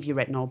might give you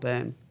retinol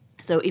burn.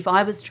 So if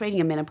I was treating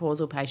a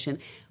menopausal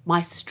patient,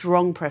 my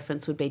strong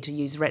preference would be to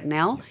use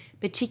retinol,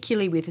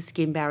 particularly with a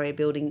skin barrier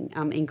building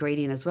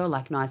ingredient as well,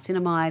 like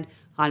niacinamide,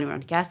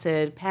 hyaluronic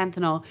acid,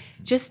 panthenol,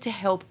 just to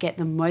help get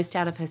the most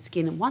out of her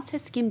skin. And once her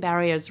skin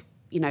barrier is,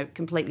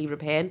 completely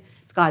repaired,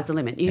 sky's the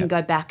limit. You can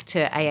go back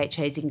to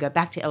AHAs, you can go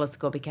back to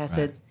L-ascorbic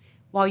acids. Right.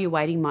 While you're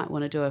waiting, you might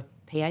want to do a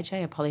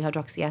PHA, a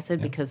polyhydroxy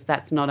acid, because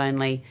that's not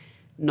only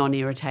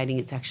non-irritating,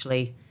 it's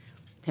actually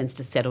tends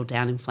to settle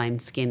down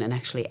inflamed skin and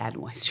actually add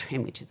moisture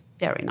in, which is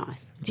very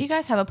nice. Do you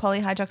guys have a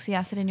polyhydroxy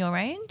acid in your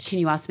range? Can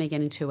you ask me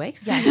again in 2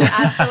 weeks? Yes,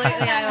 absolutely.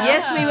 I will.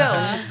 Yes, we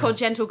will. It's called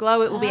Gentle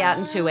Glow. It will be out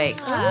in 2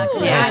 weeks.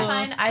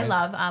 I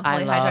love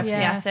polyhydroxy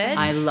acid.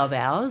 I love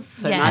ours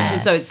so Yes. much.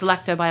 And so it's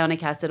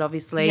lactobionic acid,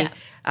 obviously,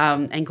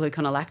 and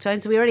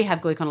gluconolactone. So we already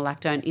have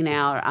gluconolactone in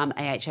our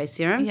AHA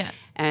serum. Yeah.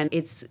 And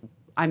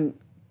I'm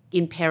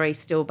in peri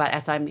still, but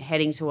as I'm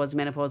heading towards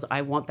menopause,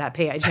 I want that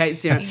PHA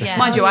serum. Yeah.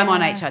 Mind you, I'm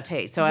on yeah.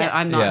 HRT, so Yeah.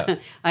 I'm not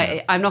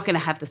Yeah. I'm not going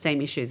to have the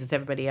same issues as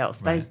everybody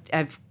else. But Right.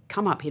 I've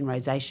come up in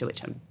rosacea,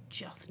 which I'm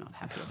just not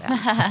happy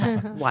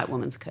about. White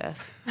woman's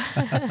curse.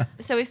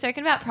 So we've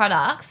spoken about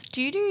products.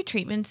 Do you do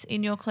treatments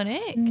in your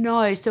clinic?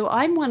 No, so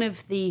I'm one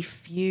of the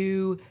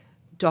few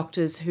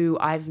doctors who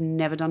I've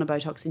never done a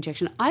Botox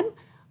injection. I'm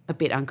a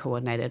bit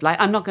uncoordinated.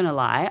 Like, I'm not going to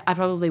lie, I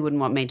probably wouldn't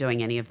want me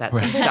doing any of that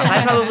sort of stuff.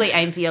 I'd probably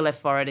aim for your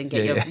left forehead and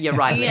get your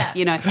right lip. Yeah.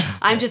 You know,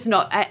 I'm just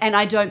not, and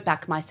I don't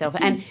back myself.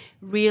 And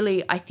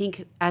really, I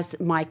think as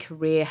my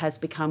career has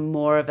become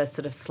more of a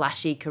sort of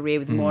slashy career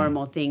with more and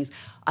more things,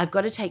 I've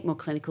got to take more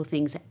clinical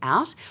things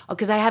out,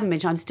 because I haven't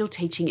mentioned, I'm still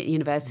teaching at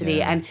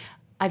university and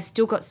I've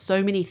still got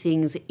so many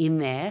things in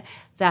there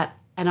that,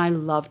 and I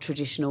love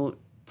traditional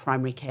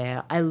primary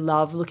care. I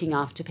love looking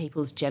after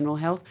people's general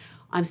health.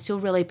 I'm still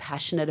really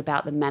passionate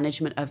about the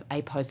management of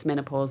a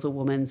postmenopausal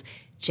woman's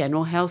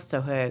general health, so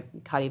her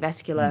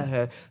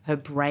cardiovascular, her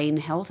brain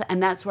health,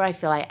 and that's where I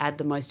feel I add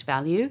the most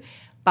value.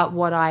 But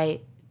what I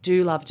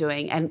do love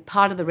doing, and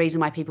part of the reason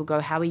why people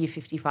go, how are you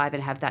 55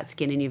 and have that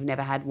skin and you've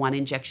never had one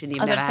injection, you've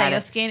I was never about to say, had your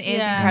a, skin is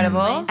Yeah.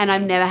 incredible. and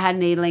I've never had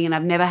needling and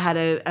I've never had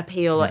a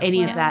peel or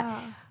any of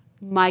that.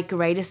 My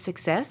greatest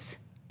success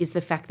is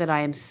the fact that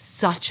I am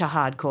such a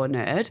hardcore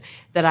nerd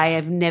that I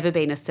have never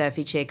been a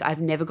surfy chick.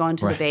 I've never gone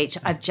to the beach.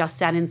 I've just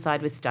sat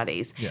inside with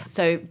studies. Yeah.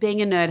 So being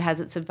a nerd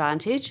has its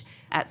advantage.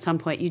 At some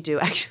point you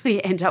do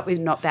actually end up with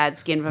not bad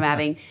skin from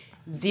having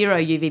zero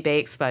UVB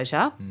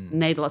exposure,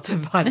 need lots of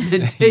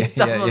vitamin D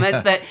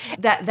supplements, but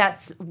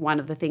that's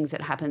one of the things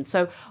that happens.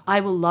 So I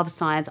will love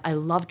science. I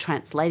love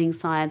translating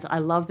science. I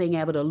love being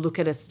able to look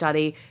at a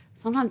study.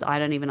 Sometimes I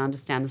don't even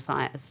understand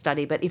the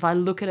study, but if I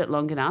look at it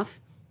long enough,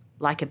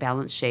 like a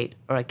balance sheet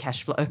or a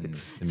cash flow It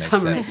makes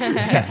summary, sense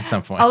at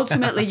some point.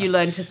 ultimately you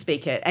learn to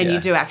speak it and you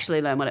do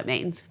actually learn what it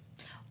means.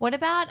 What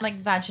about like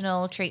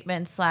vaginal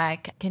treatments?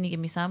 Like, can you give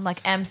me some?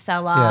 Like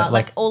Emcella, Yeah, like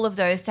like all of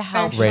those to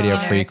help. Radio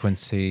you know.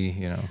 frequency,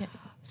 you know.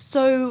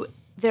 So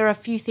there are a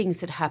few things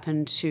that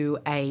happen to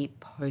a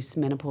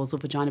postmenopausal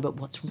vagina, but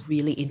what's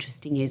really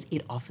interesting is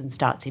it often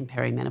starts in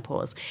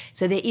perimenopause.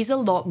 So there is a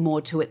lot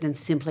more to it than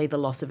simply the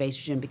loss of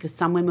estrogen, because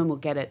some women will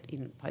get it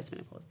in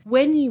postmenopause.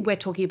 When we're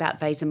talking about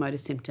vasomotor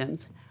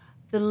symptoms,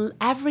 the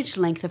average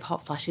length of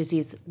hot flushes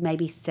is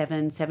maybe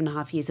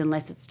 7.5 years,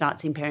 unless it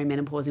starts in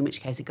perimenopause, in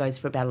which case it goes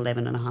for about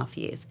 11.5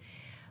 years.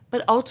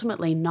 But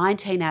ultimately,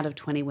 19 out of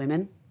 20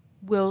 women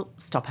will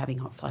stop having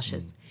hot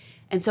flushes.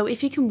 And so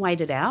if you can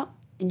wait it out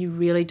and you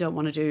really don't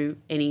want to do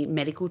any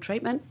medical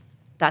treatment,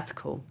 that's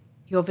cool.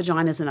 Your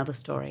vagina's another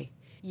story.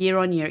 Year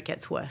on year, it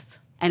gets worse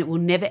and it will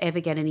never, ever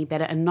get any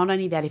better. And not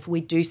only that, if we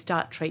do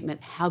start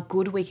treatment, how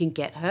good we can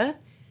get her,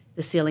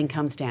 the ceiling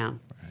comes down.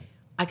 Right.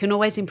 I can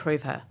always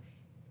improve her,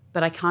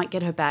 but I can't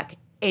get her back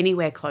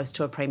anywhere close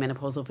to a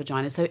premenopausal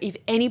vagina. So if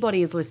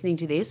anybody is listening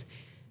to this,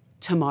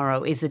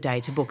 tomorrow is the day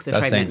to book the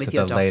treatment with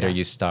your the doctor. later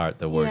you start,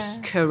 the worse.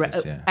 Yeah. Correct. it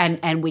is, yeah.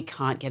 And we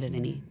can't get it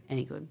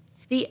any good.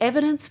 The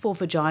evidence for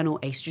vaginal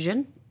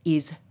estrogen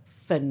is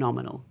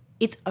phenomenal.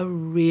 It's a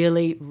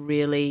really,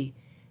 really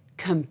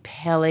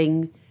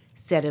compelling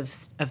set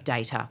of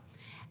data.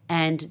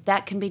 And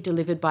that can be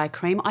delivered by a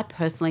cream. I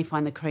personally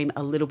find the cream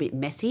a little bit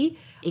messy.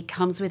 It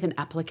comes with an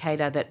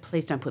applicator that,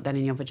 please don't put that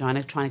in your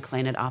vagina. Trying to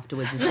clean it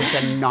afterwards is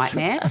just a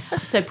nightmare.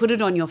 So put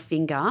it on your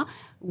finger,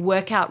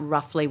 work out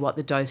roughly what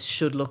the dose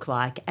should look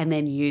like, and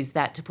then use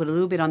that to put a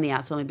little bit on the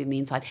outside, a little bit on the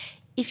inside.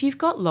 If you've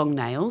got long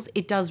nails,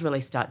 it does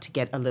really start to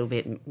get a little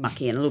bit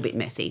mucky and a little bit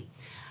messy.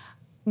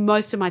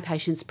 Most of my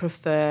patients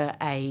prefer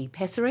a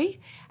pessary,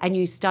 and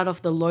you start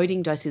off the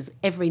loading doses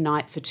every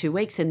night for 2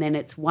 weeks, and then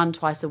it's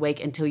twice a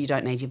week until you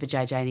don't need your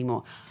vajayjay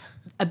anymore.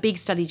 A big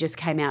study just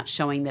came out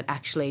showing that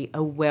actually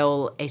a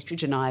well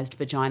estrogenized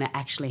vagina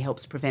actually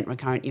helps prevent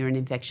recurrent urine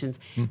infections,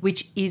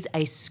 which is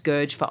a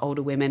scourge for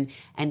older women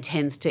and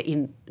tends to,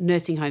 in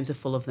nursing homes are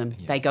full of them.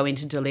 Yeah. They go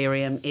into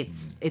delirium.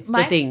 It's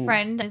My the thing.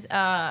 friend is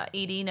a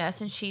ED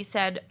nurse, and she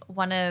said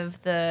one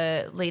of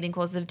the leading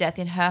causes of death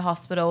in her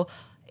hospital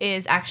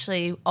is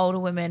actually older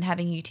women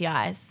having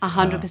UTIs.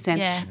 100%,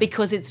 Yeah.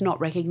 because it's not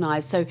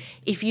recognised. So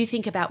if you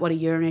think about what a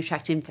urinary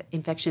tract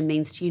infection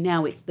means to you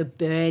now, it's the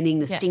burning,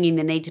 the stinging,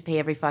 the need to pee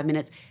every 5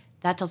 minutes.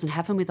 That doesn't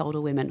happen with older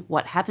women.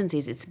 What happens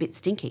is it's a bit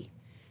stinky,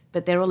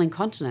 but they're all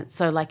incontinent.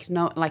 So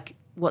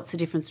what's the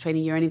difference between a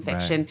urine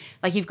infection.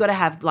 Like you've got to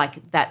have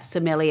like that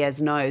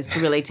sommelier's nose to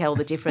really tell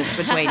the difference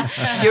between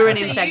urine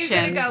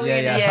infection. You gotta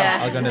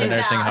go I'll go to the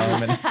nursing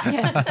home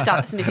and Just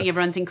start sniffing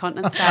everyone's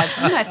incontinence pads.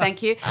 No,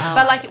 thank you.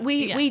 But like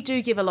we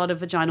do give a lot of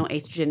vaginal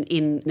estrogen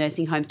in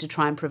nursing homes to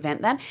try and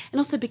prevent that. And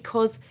also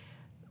because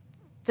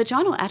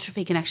vaginal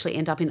atrophy can actually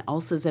end up in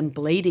ulcers and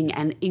bleeding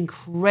and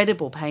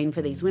incredible pain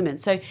for these women.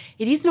 So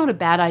it is not a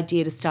bad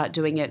idea to start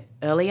doing it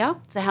earlier.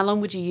 So how long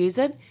would you use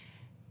it?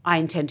 I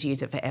intend to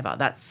use it forever.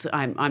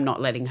 I'm not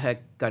letting her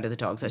go to the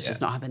dogs. That's just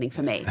not happening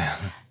for me.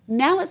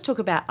 Now let's talk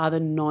about other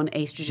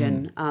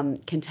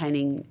non-estrogen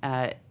containing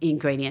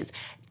ingredients.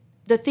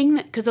 The thing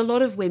that, because a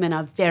lot of women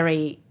are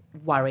very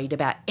worried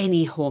about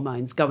any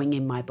hormones going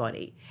in my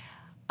body.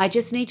 I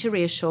just need to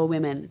reassure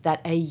women that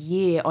a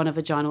year on a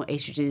vaginal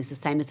estrogen is the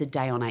same as a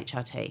day on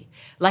HRT.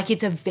 Like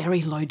it's a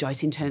very low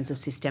dose in terms of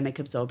systemic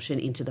absorption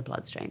into the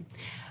bloodstream.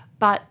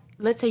 But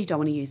let's say you don't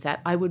want to use that.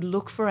 I would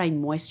look for a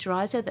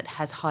moisturiser that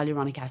has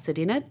hyaluronic acid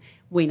in it.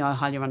 We know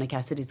hyaluronic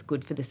acid is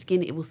good for the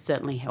skin. It will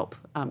certainly help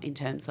in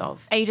terms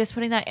of... Are you just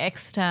putting that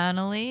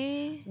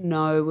externally?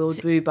 No, we'll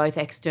do both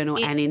external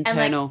and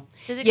internal.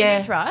 And does it give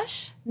you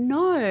thrush?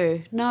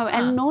 No.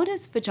 And nor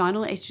does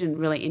vaginal estrogen,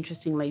 really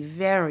interestingly,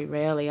 very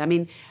rarely. I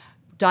mean,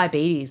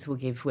 diabetes will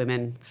give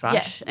women thrush.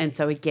 Yes. And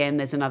so, again,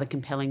 there's another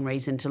compelling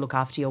reason to look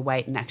after your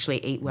weight and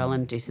actually eat well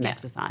and do some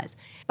exercise.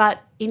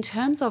 But in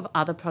terms of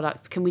other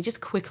products, can we just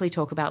quickly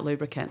talk about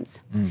lubricants?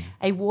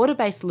 A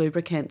water-based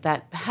lubricant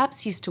that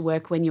perhaps used to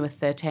work when you were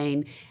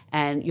 13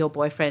 and your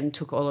boyfriend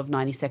took all of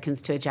 90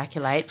 seconds to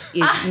ejaculate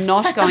is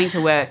not going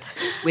to work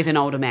with an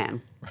older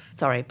man.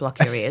 Sorry, block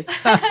your ears.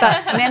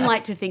 But men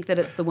like to think that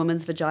it's the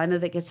woman's vagina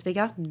that gets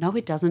bigger. No,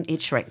 it doesn't.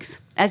 It shrinks.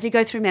 As you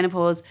go through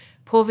menopause,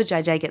 poor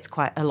vajayjay gets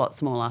quite a lot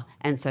smaller,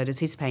 and so does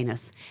his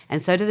penis.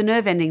 And so do the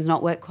nerve endings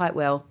not work quite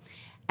well.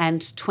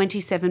 And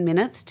 27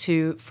 minutes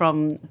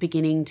from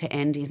beginning to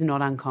end is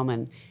not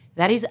uncommon.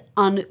 That is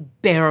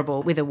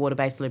unbearable with a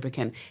water-based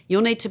lubricant.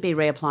 You'll need to be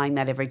reapplying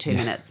that every 2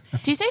 minutes.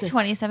 Do you say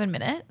 27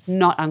 minutes?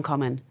 Not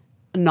uncommon.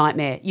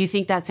 Nightmare. You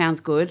think that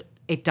sounds good?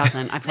 It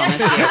doesn't, I promise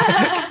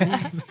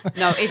you.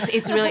 No,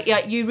 it's really,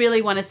 you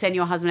really want to send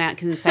your husband out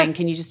saying,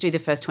 can you just do the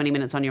first 20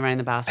 minutes on your own in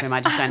the bathroom?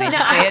 I just don't need to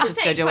see it.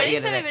 Just go do what you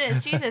do. 27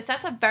 minutes, Jesus,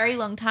 that's a very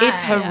long time.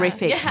 It's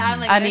horrific.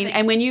 Yeah, I mean,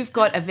 and when you've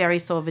got a very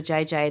sore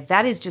vajayjay,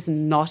 that is just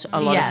not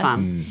a lot of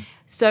fun.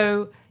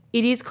 So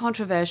it is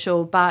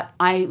controversial, but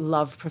I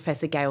love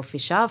Professor Gail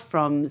Fisher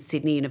from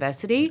Sydney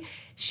University.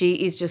 She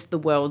is just the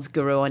world's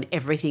guru on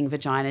everything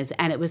vaginas,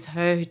 and it was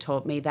her who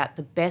taught me that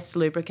the best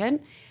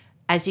lubricant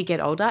as you get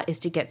older is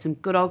to get some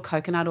good old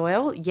coconut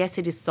oil. Yes,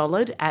 it is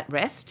solid at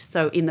rest,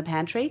 so in the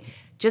pantry.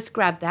 Just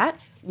grab that,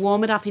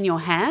 warm it up in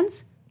your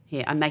hands.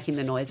 Here, I'm making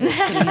the noises.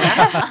 Can you hear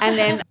that? And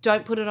then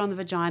don't put it on the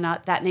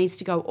vagina. That needs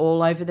to go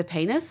all over the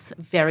penis.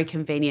 Very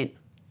convenient.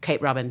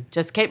 Keep rubbing.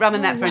 Just keep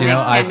rubbing that for the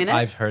next 10 minutes.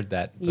 I've heard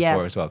that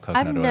before as well,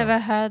 coconut I've oil. never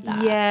heard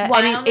that. Yeah.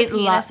 Why on the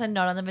penis and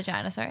not on the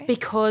vagina, sorry?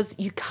 Because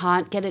you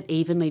can't get it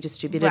evenly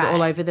distributed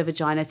all over the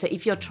vagina. So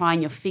if you're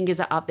trying, your fingers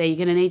are up there, you're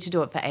going to need to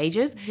do it for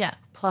ages. Yeah.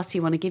 Plus,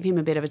 you want to give him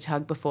a bit of a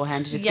tug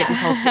beforehand to just get this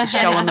whole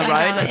show on the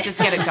road. Let's just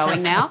get it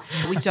going now.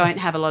 We don't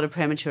have a lot of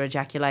premature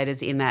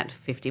ejaculators in that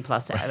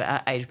 50-plus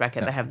age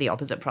bracket that have the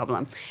opposite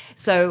problem.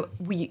 So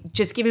we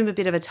just give him a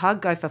bit of a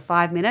tug, go for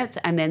 5 minutes,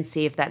 and then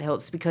see if that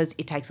helps because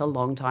it takes a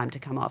long time to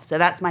come off. So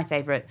that's my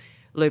favourite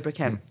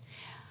lubricant.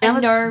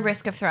 And no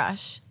risk of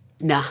thrush.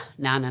 No.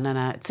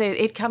 So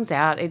it comes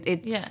out.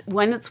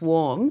 When it's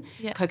warm,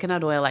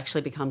 coconut oil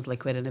actually becomes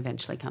liquid and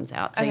eventually comes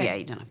out. So,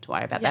 you don't have to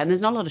worry about that. And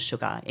there's not a lot of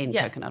sugar in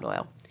coconut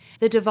oil.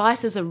 The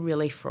devices are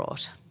really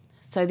fraught.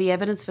 So the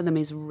evidence for them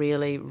is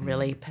really,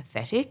 really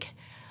pathetic.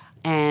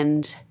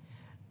 And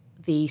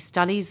the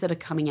studies that are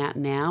coming out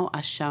now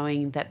are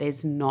showing that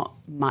there's not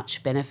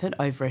much benefit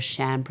over a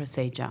sham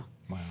procedure.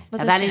 Wow.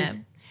 What's a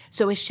sham?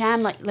 So a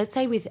sham, like let's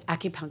say with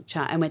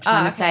acupuncture, and we're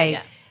trying to say...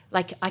 Yeah.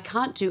 Like, I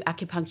can't do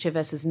acupuncture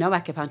versus no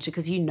acupuncture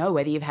because you know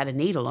whether you've had a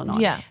needle or not.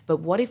 Yeah. But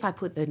what if I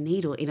put the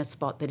needle in a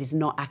spot that is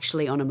not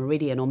actually on a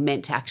meridian or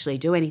meant to actually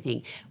do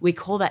anything? We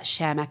call that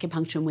sham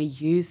acupuncture, and we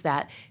use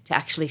that to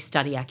actually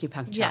study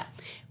acupuncture. Yeah.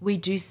 We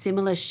do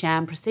similar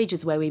sham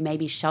procedures where we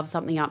maybe shove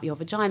something up your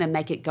vagina,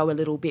 make it go a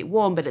little bit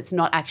warm, but it's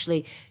not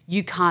actually,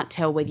 you can't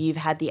tell whether you've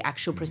had the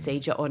actual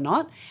procedure or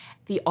not.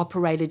 The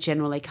operator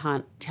generally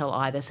can't tell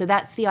either. So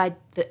that's the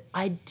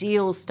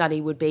ideal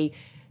study would be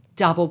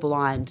double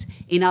blind.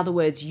 In other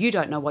words, you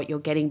don't know what you're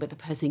getting, but the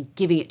person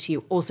giving it to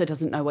you also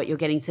doesn't know what you're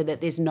getting, so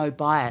that there's no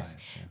bias.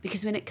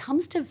 Because when it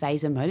comes to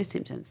vasomotor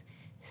symptoms,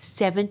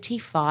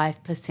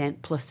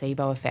 75%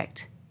 placebo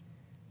effect.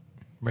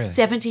 Really?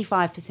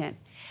 75%.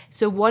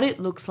 So what it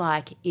looks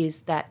like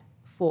is that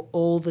for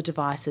all the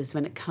devices,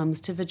 when it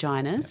comes to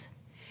vaginas,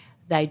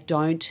 they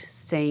don't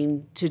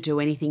seem to do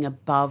anything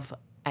above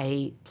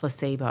a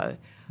placebo.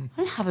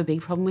 I don't have a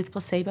big problem with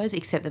placebos,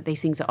 except that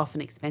these things are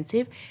often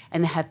expensive,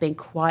 and there have been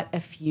quite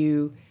a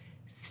few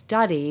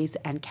studies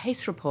and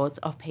case reports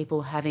of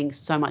people having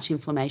so much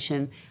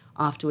inflammation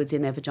afterwards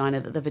in their vagina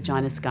that the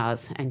vagina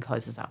scars and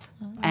closes up.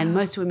 Oh. And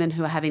most women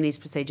who are having these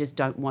procedures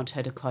don't want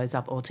her to close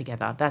up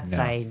altogether. That's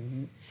a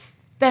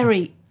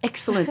very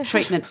excellent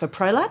treatment for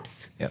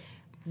prolapse. Yep.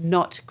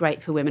 Not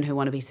great for women who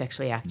want to be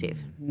sexually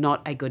active.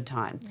 Not a good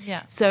time.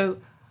 Yeah. So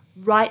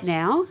right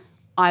now,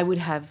 I would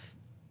have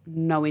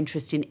no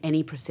interest in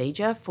any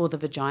procedure for the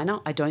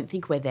vagina. I don't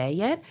think we're there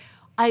yet.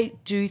 I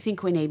do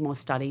think we need more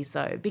studies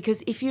though,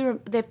 because there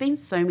have been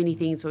so many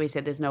things where we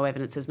said there's no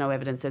evidence,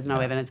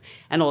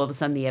 and all of a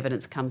sudden the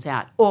evidence comes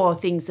out, or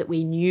things that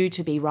we knew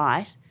to be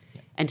right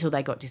until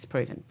they got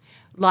disproven,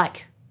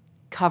 like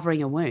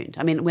covering a wound.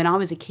 I mean, when I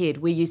was a kid,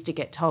 we used to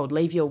get told,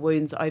 leave your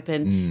wounds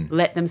open,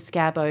 let them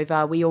scab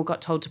over. We all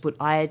got told to put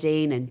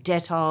iodine and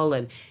Dettol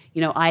and,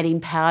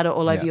 iodine powder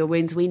all over your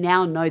wounds. We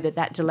now know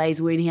that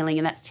delays wound healing,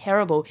 and that's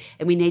terrible,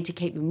 and we need to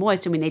keep them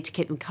moist and we need to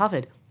keep them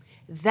covered.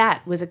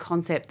 That was a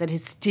concept that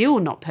has still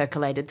not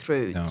percolated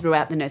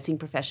throughout the nursing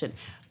profession,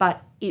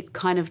 but it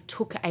kind of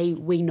took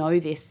we know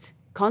this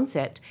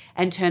concept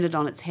and turned it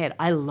on its head.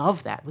 I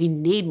love that. We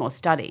need more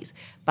studies.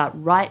 But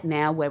right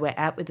now, where we're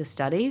at with the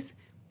studies,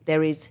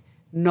 there is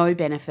no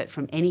benefit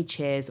from any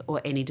chairs or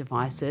any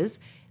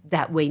devices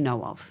that we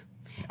know of.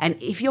 And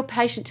if your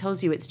patient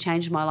tells you it's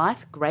changed my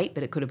life, great,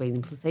 but it could have been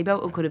the placebo,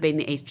 or it could have been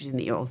the estrogen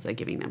that you're also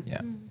giving them.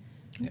 Yeah.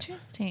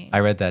 Interesting. I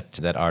read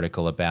that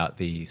article about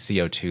the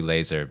CO2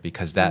 laser,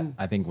 because that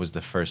I think was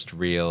the first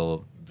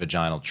real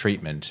vaginal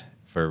treatment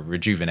for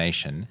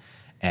rejuvenation,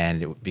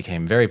 and it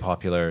became very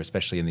popular,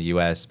 especially in the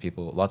US.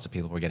 Lots of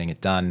people were getting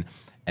it done,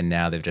 and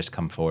now they've just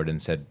come forward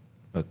and said,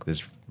 look,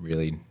 there's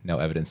really no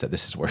evidence that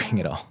this is working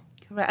at all.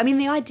 Correct. I mean,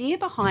 the idea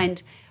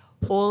behind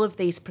all of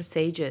these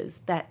procedures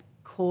that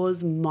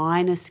cause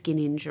minor skin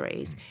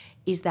injuries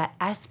is that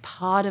as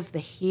part of the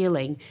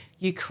healing,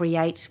 you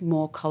create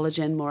more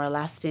collagen, more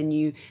elastin,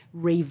 you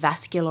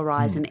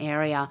revascularize an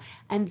area,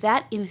 and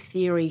that in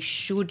theory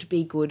should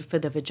be good for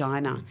the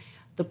vagina.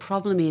 The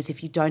problem is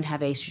if you don't have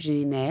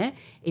estrogen in there,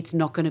 it's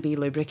not going to be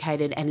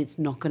lubricated and it's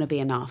not going to be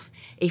enough.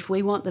 If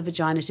we want the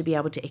vagina to be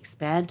able to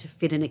expand, to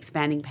fit an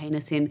expanding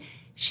penis in,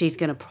 she's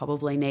going to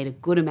probably need a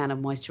good amount of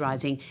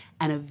moisturizing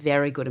and a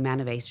very good amount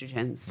of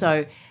estrogen.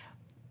 So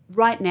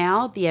right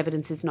now, the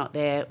evidence is not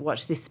there.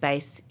 Watch this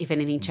space. If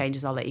anything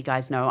changes, I'll let you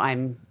guys know.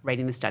 I'm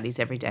reading the studies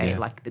every day,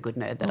 like the good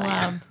nerd that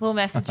I am. We'll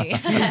message you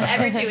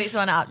every 2 weeks.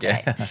 Want to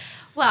update? Yeah.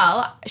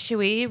 Well, should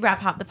we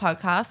wrap up the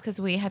podcast,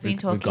 because we have been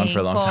talking we've gone for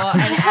a long an time.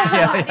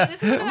 hour? I think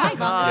this is going to be our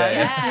longest.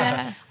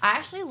 Yeah. I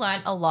actually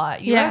learned a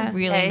lot. You are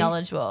really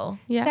knowledgeable.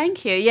 Yeah.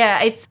 Thank you.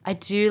 Yeah, I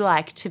do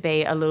like to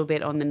be a little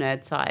bit on the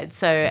nerd side.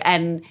 So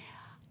and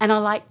I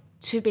like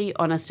to be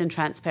honest and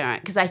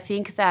transparent, because I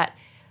think that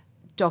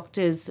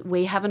doctors,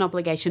 we have an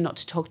obligation not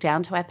to talk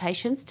down to our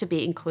patients, to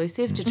be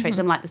inclusive, to treat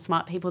them like the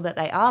smart people that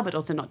they are, but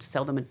also not to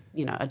sell them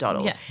a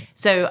doddle. Yeah.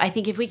 So I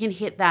think if we can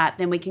hit that,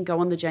 then we can go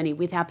on the journey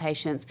with our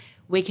patients.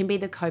 We can be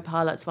the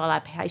co-pilots while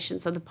our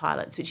patients are the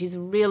pilots, which is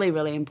really,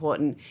 really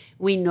important.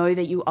 We know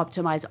that you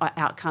optimize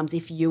outcomes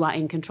if you are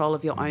in control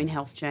of your own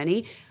health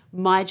journey.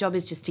 My job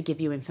is just to give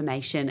you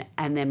information,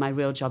 and then my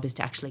real job is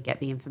to actually get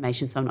the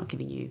information, so I'm not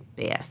giving you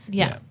BS.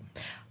 Yeah.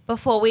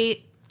 Before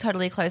we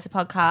totally close the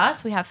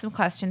podcast, we have some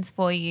questions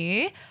for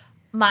you.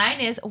 Mine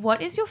is, what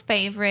is your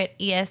favorite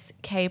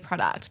ESK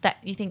product that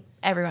you think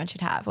everyone should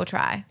have or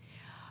try?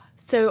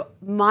 So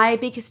my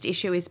biggest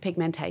issue is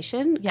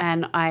pigmentation,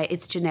 and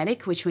it's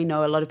genetic, which we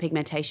know a lot of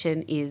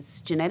pigmentation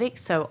is genetic.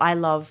 So I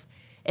love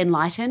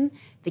Enlighten.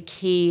 The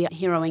key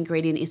hero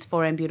ingredient is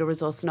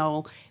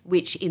 4-butyrresorcinol,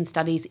 which in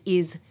studies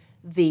is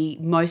the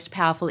most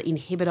powerful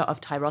inhibitor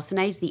of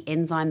tyrosinase, the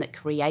enzyme that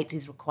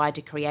is required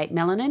to create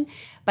melanin,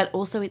 but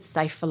also it's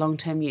safe for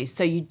long-term use.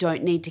 So you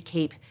don't need to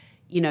keep,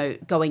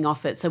 going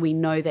off it. So we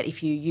know that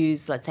if you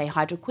use, let's say,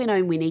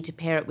 hydroquinone, we need to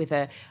pair it with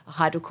a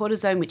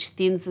hydrocortisone, which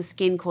thins the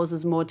skin,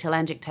 causes more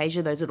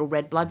telangiectasia, those little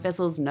red blood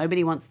vessels.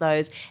 Nobody wants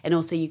those. And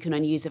also you can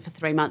only use it for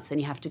 3 months, then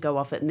you have to go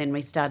off it and then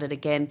restart it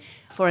again.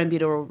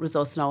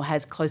 4-butyrresorcinol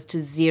has close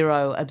to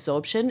zero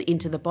absorption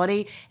into the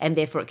body, and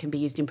therefore it can be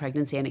used in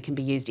pregnancy and it can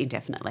be used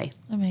indefinitely.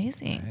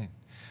 Amazing. Right.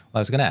 Well,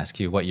 I was going to ask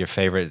you what your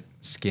favorite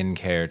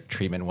skincare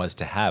treatment was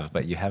to have,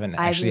 but you haven't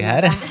actually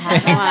had it.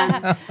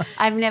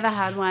 I've never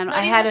had one.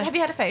 Have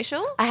you had a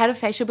facial? I had a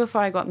facial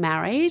before I got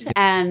married,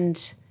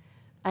 and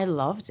I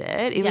loved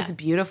it. It was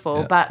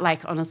beautiful, but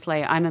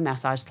honestly, I'm a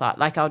massage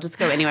slut. I'll just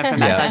go anywhere for a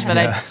massage, but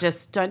I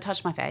just don't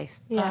touch my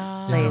face.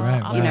 Yeah, please.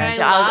 Right.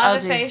 I'll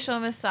do a facial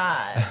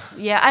massage.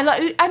 Yeah,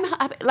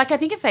 I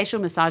think a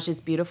facial massage is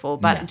beautiful,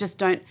 but just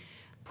don't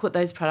put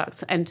those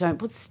products, and don't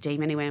put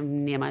steam anywhere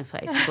near my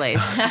face,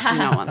 please. Do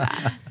not want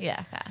that.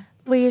 Yeah, fair.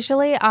 We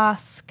usually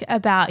ask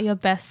about your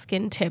best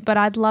skin tip, but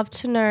I'd love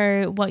to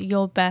know what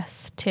your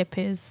best tip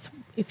is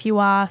if you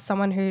are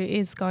someone who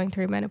is going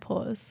through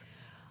menopause.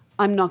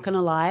 I'm not going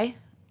to lie.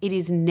 It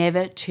is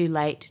never too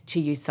late to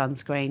use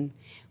sunscreen.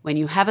 When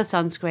you have a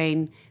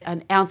sunscreen,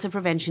 an ounce of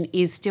prevention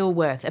is still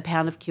worth a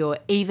pound of cure,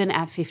 even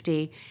at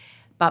 50.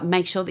 But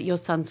make sure that your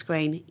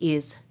sunscreen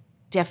is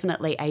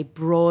definitely a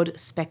broad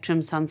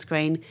spectrum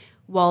sunscreen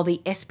while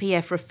the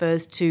SPF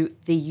refers to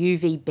the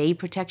UVB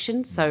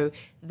protection. So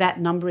that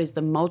number is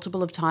the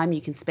multiple of time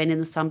you can spend in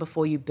the sun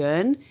before you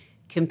burn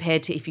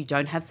compared to if you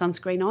don't have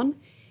sunscreen on.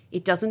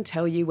 It doesn't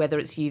tell you whether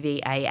it's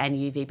UVA and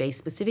UVB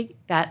specific.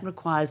 That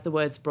requires the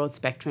words broad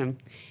spectrum.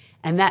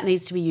 And that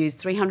needs to be used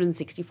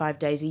 365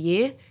 days a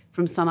year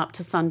from sun up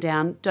to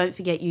sundown. Don't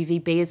forget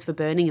UVB is for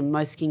burning and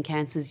most skin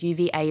cancers.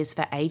 UVA is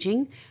for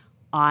aging.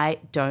 I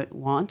don't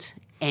want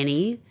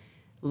any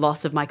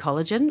loss of my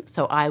collagen,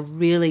 so I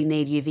really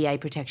need UVA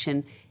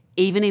protection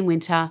even in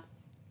winter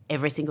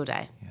every single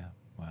day. Yeah.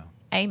 Wow.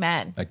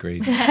 Amen.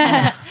 Agreed.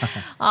 Oh,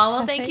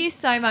 well, thank you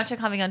so much for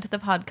coming onto the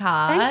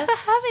podcast. Thanks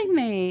for having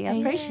me. I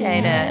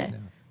appreciate it.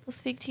 We'll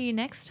speak to you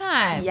next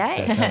time.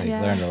 Yay. Definitely.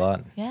 Learned a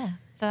lot. Yeah.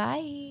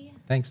 Bye.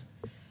 Thanks.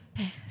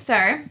 So,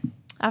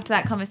 after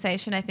that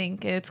conversation, I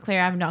think it's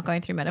clear I'm not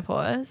going through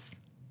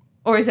menopause.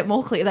 Or is it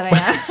more clear that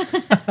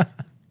I am?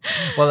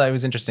 Well, it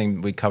was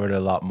interesting. We covered a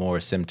lot more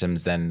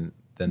symptoms than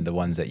the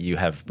ones that you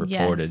have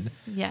reported.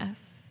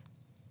 Yes.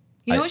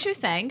 You know what she was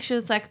saying? She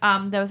was like,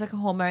 there was like a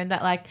hormone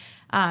that like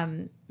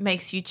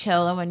makes you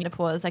chill, and when you're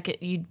menopause, like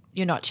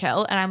you're not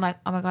chill. And I'm like,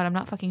 oh my God, I'm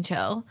not fucking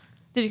chill.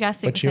 Did you guys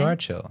think But the you same? are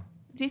chill.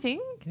 Do you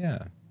think?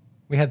 Yeah.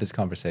 We had this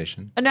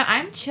conversation. No,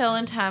 I'm chill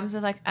in terms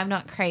of like I'm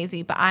not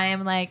crazy, but I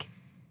am like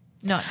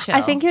not chill.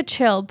 I think you're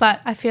chill,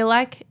 but I feel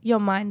like your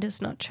mind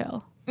is not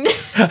chill.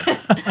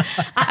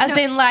 As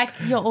in, like,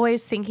 you're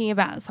always thinking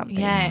about something.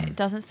 Yeah, it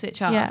doesn't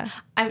switch off.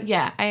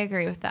 Yeah. I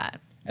agree with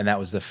that. And that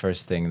was the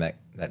first thing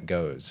that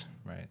goes,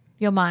 right?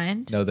 Your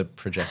mind? No, the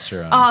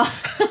progesterone. Oh.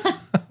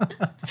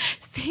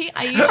 See,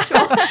 are you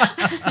sure?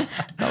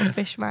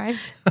 Goldfish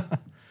mind.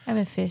 I'm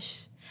a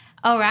fish.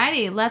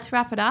 Alrighty, let's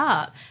wrap it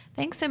up.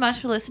 Thanks so much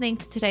for listening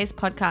to today's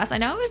podcast. I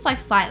know it was like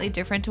slightly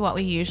different to what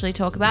we usually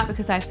talk about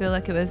because I feel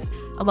like it was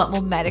a lot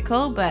more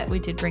medical, but we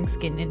did bring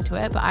skin into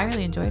it, but I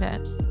really enjoyed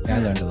it. Yeah, I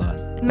learned a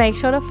lot. Make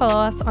sure to follow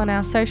us on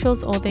our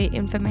socials. All the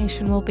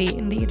information will be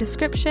in the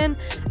description.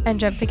 And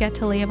don't forget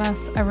to leave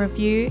us a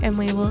review, and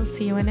we will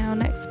see you in our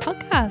next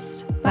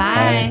podcast.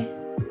 Bye.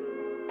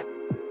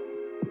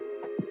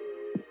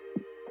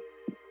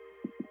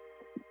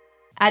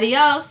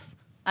 Adios,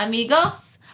 amigos.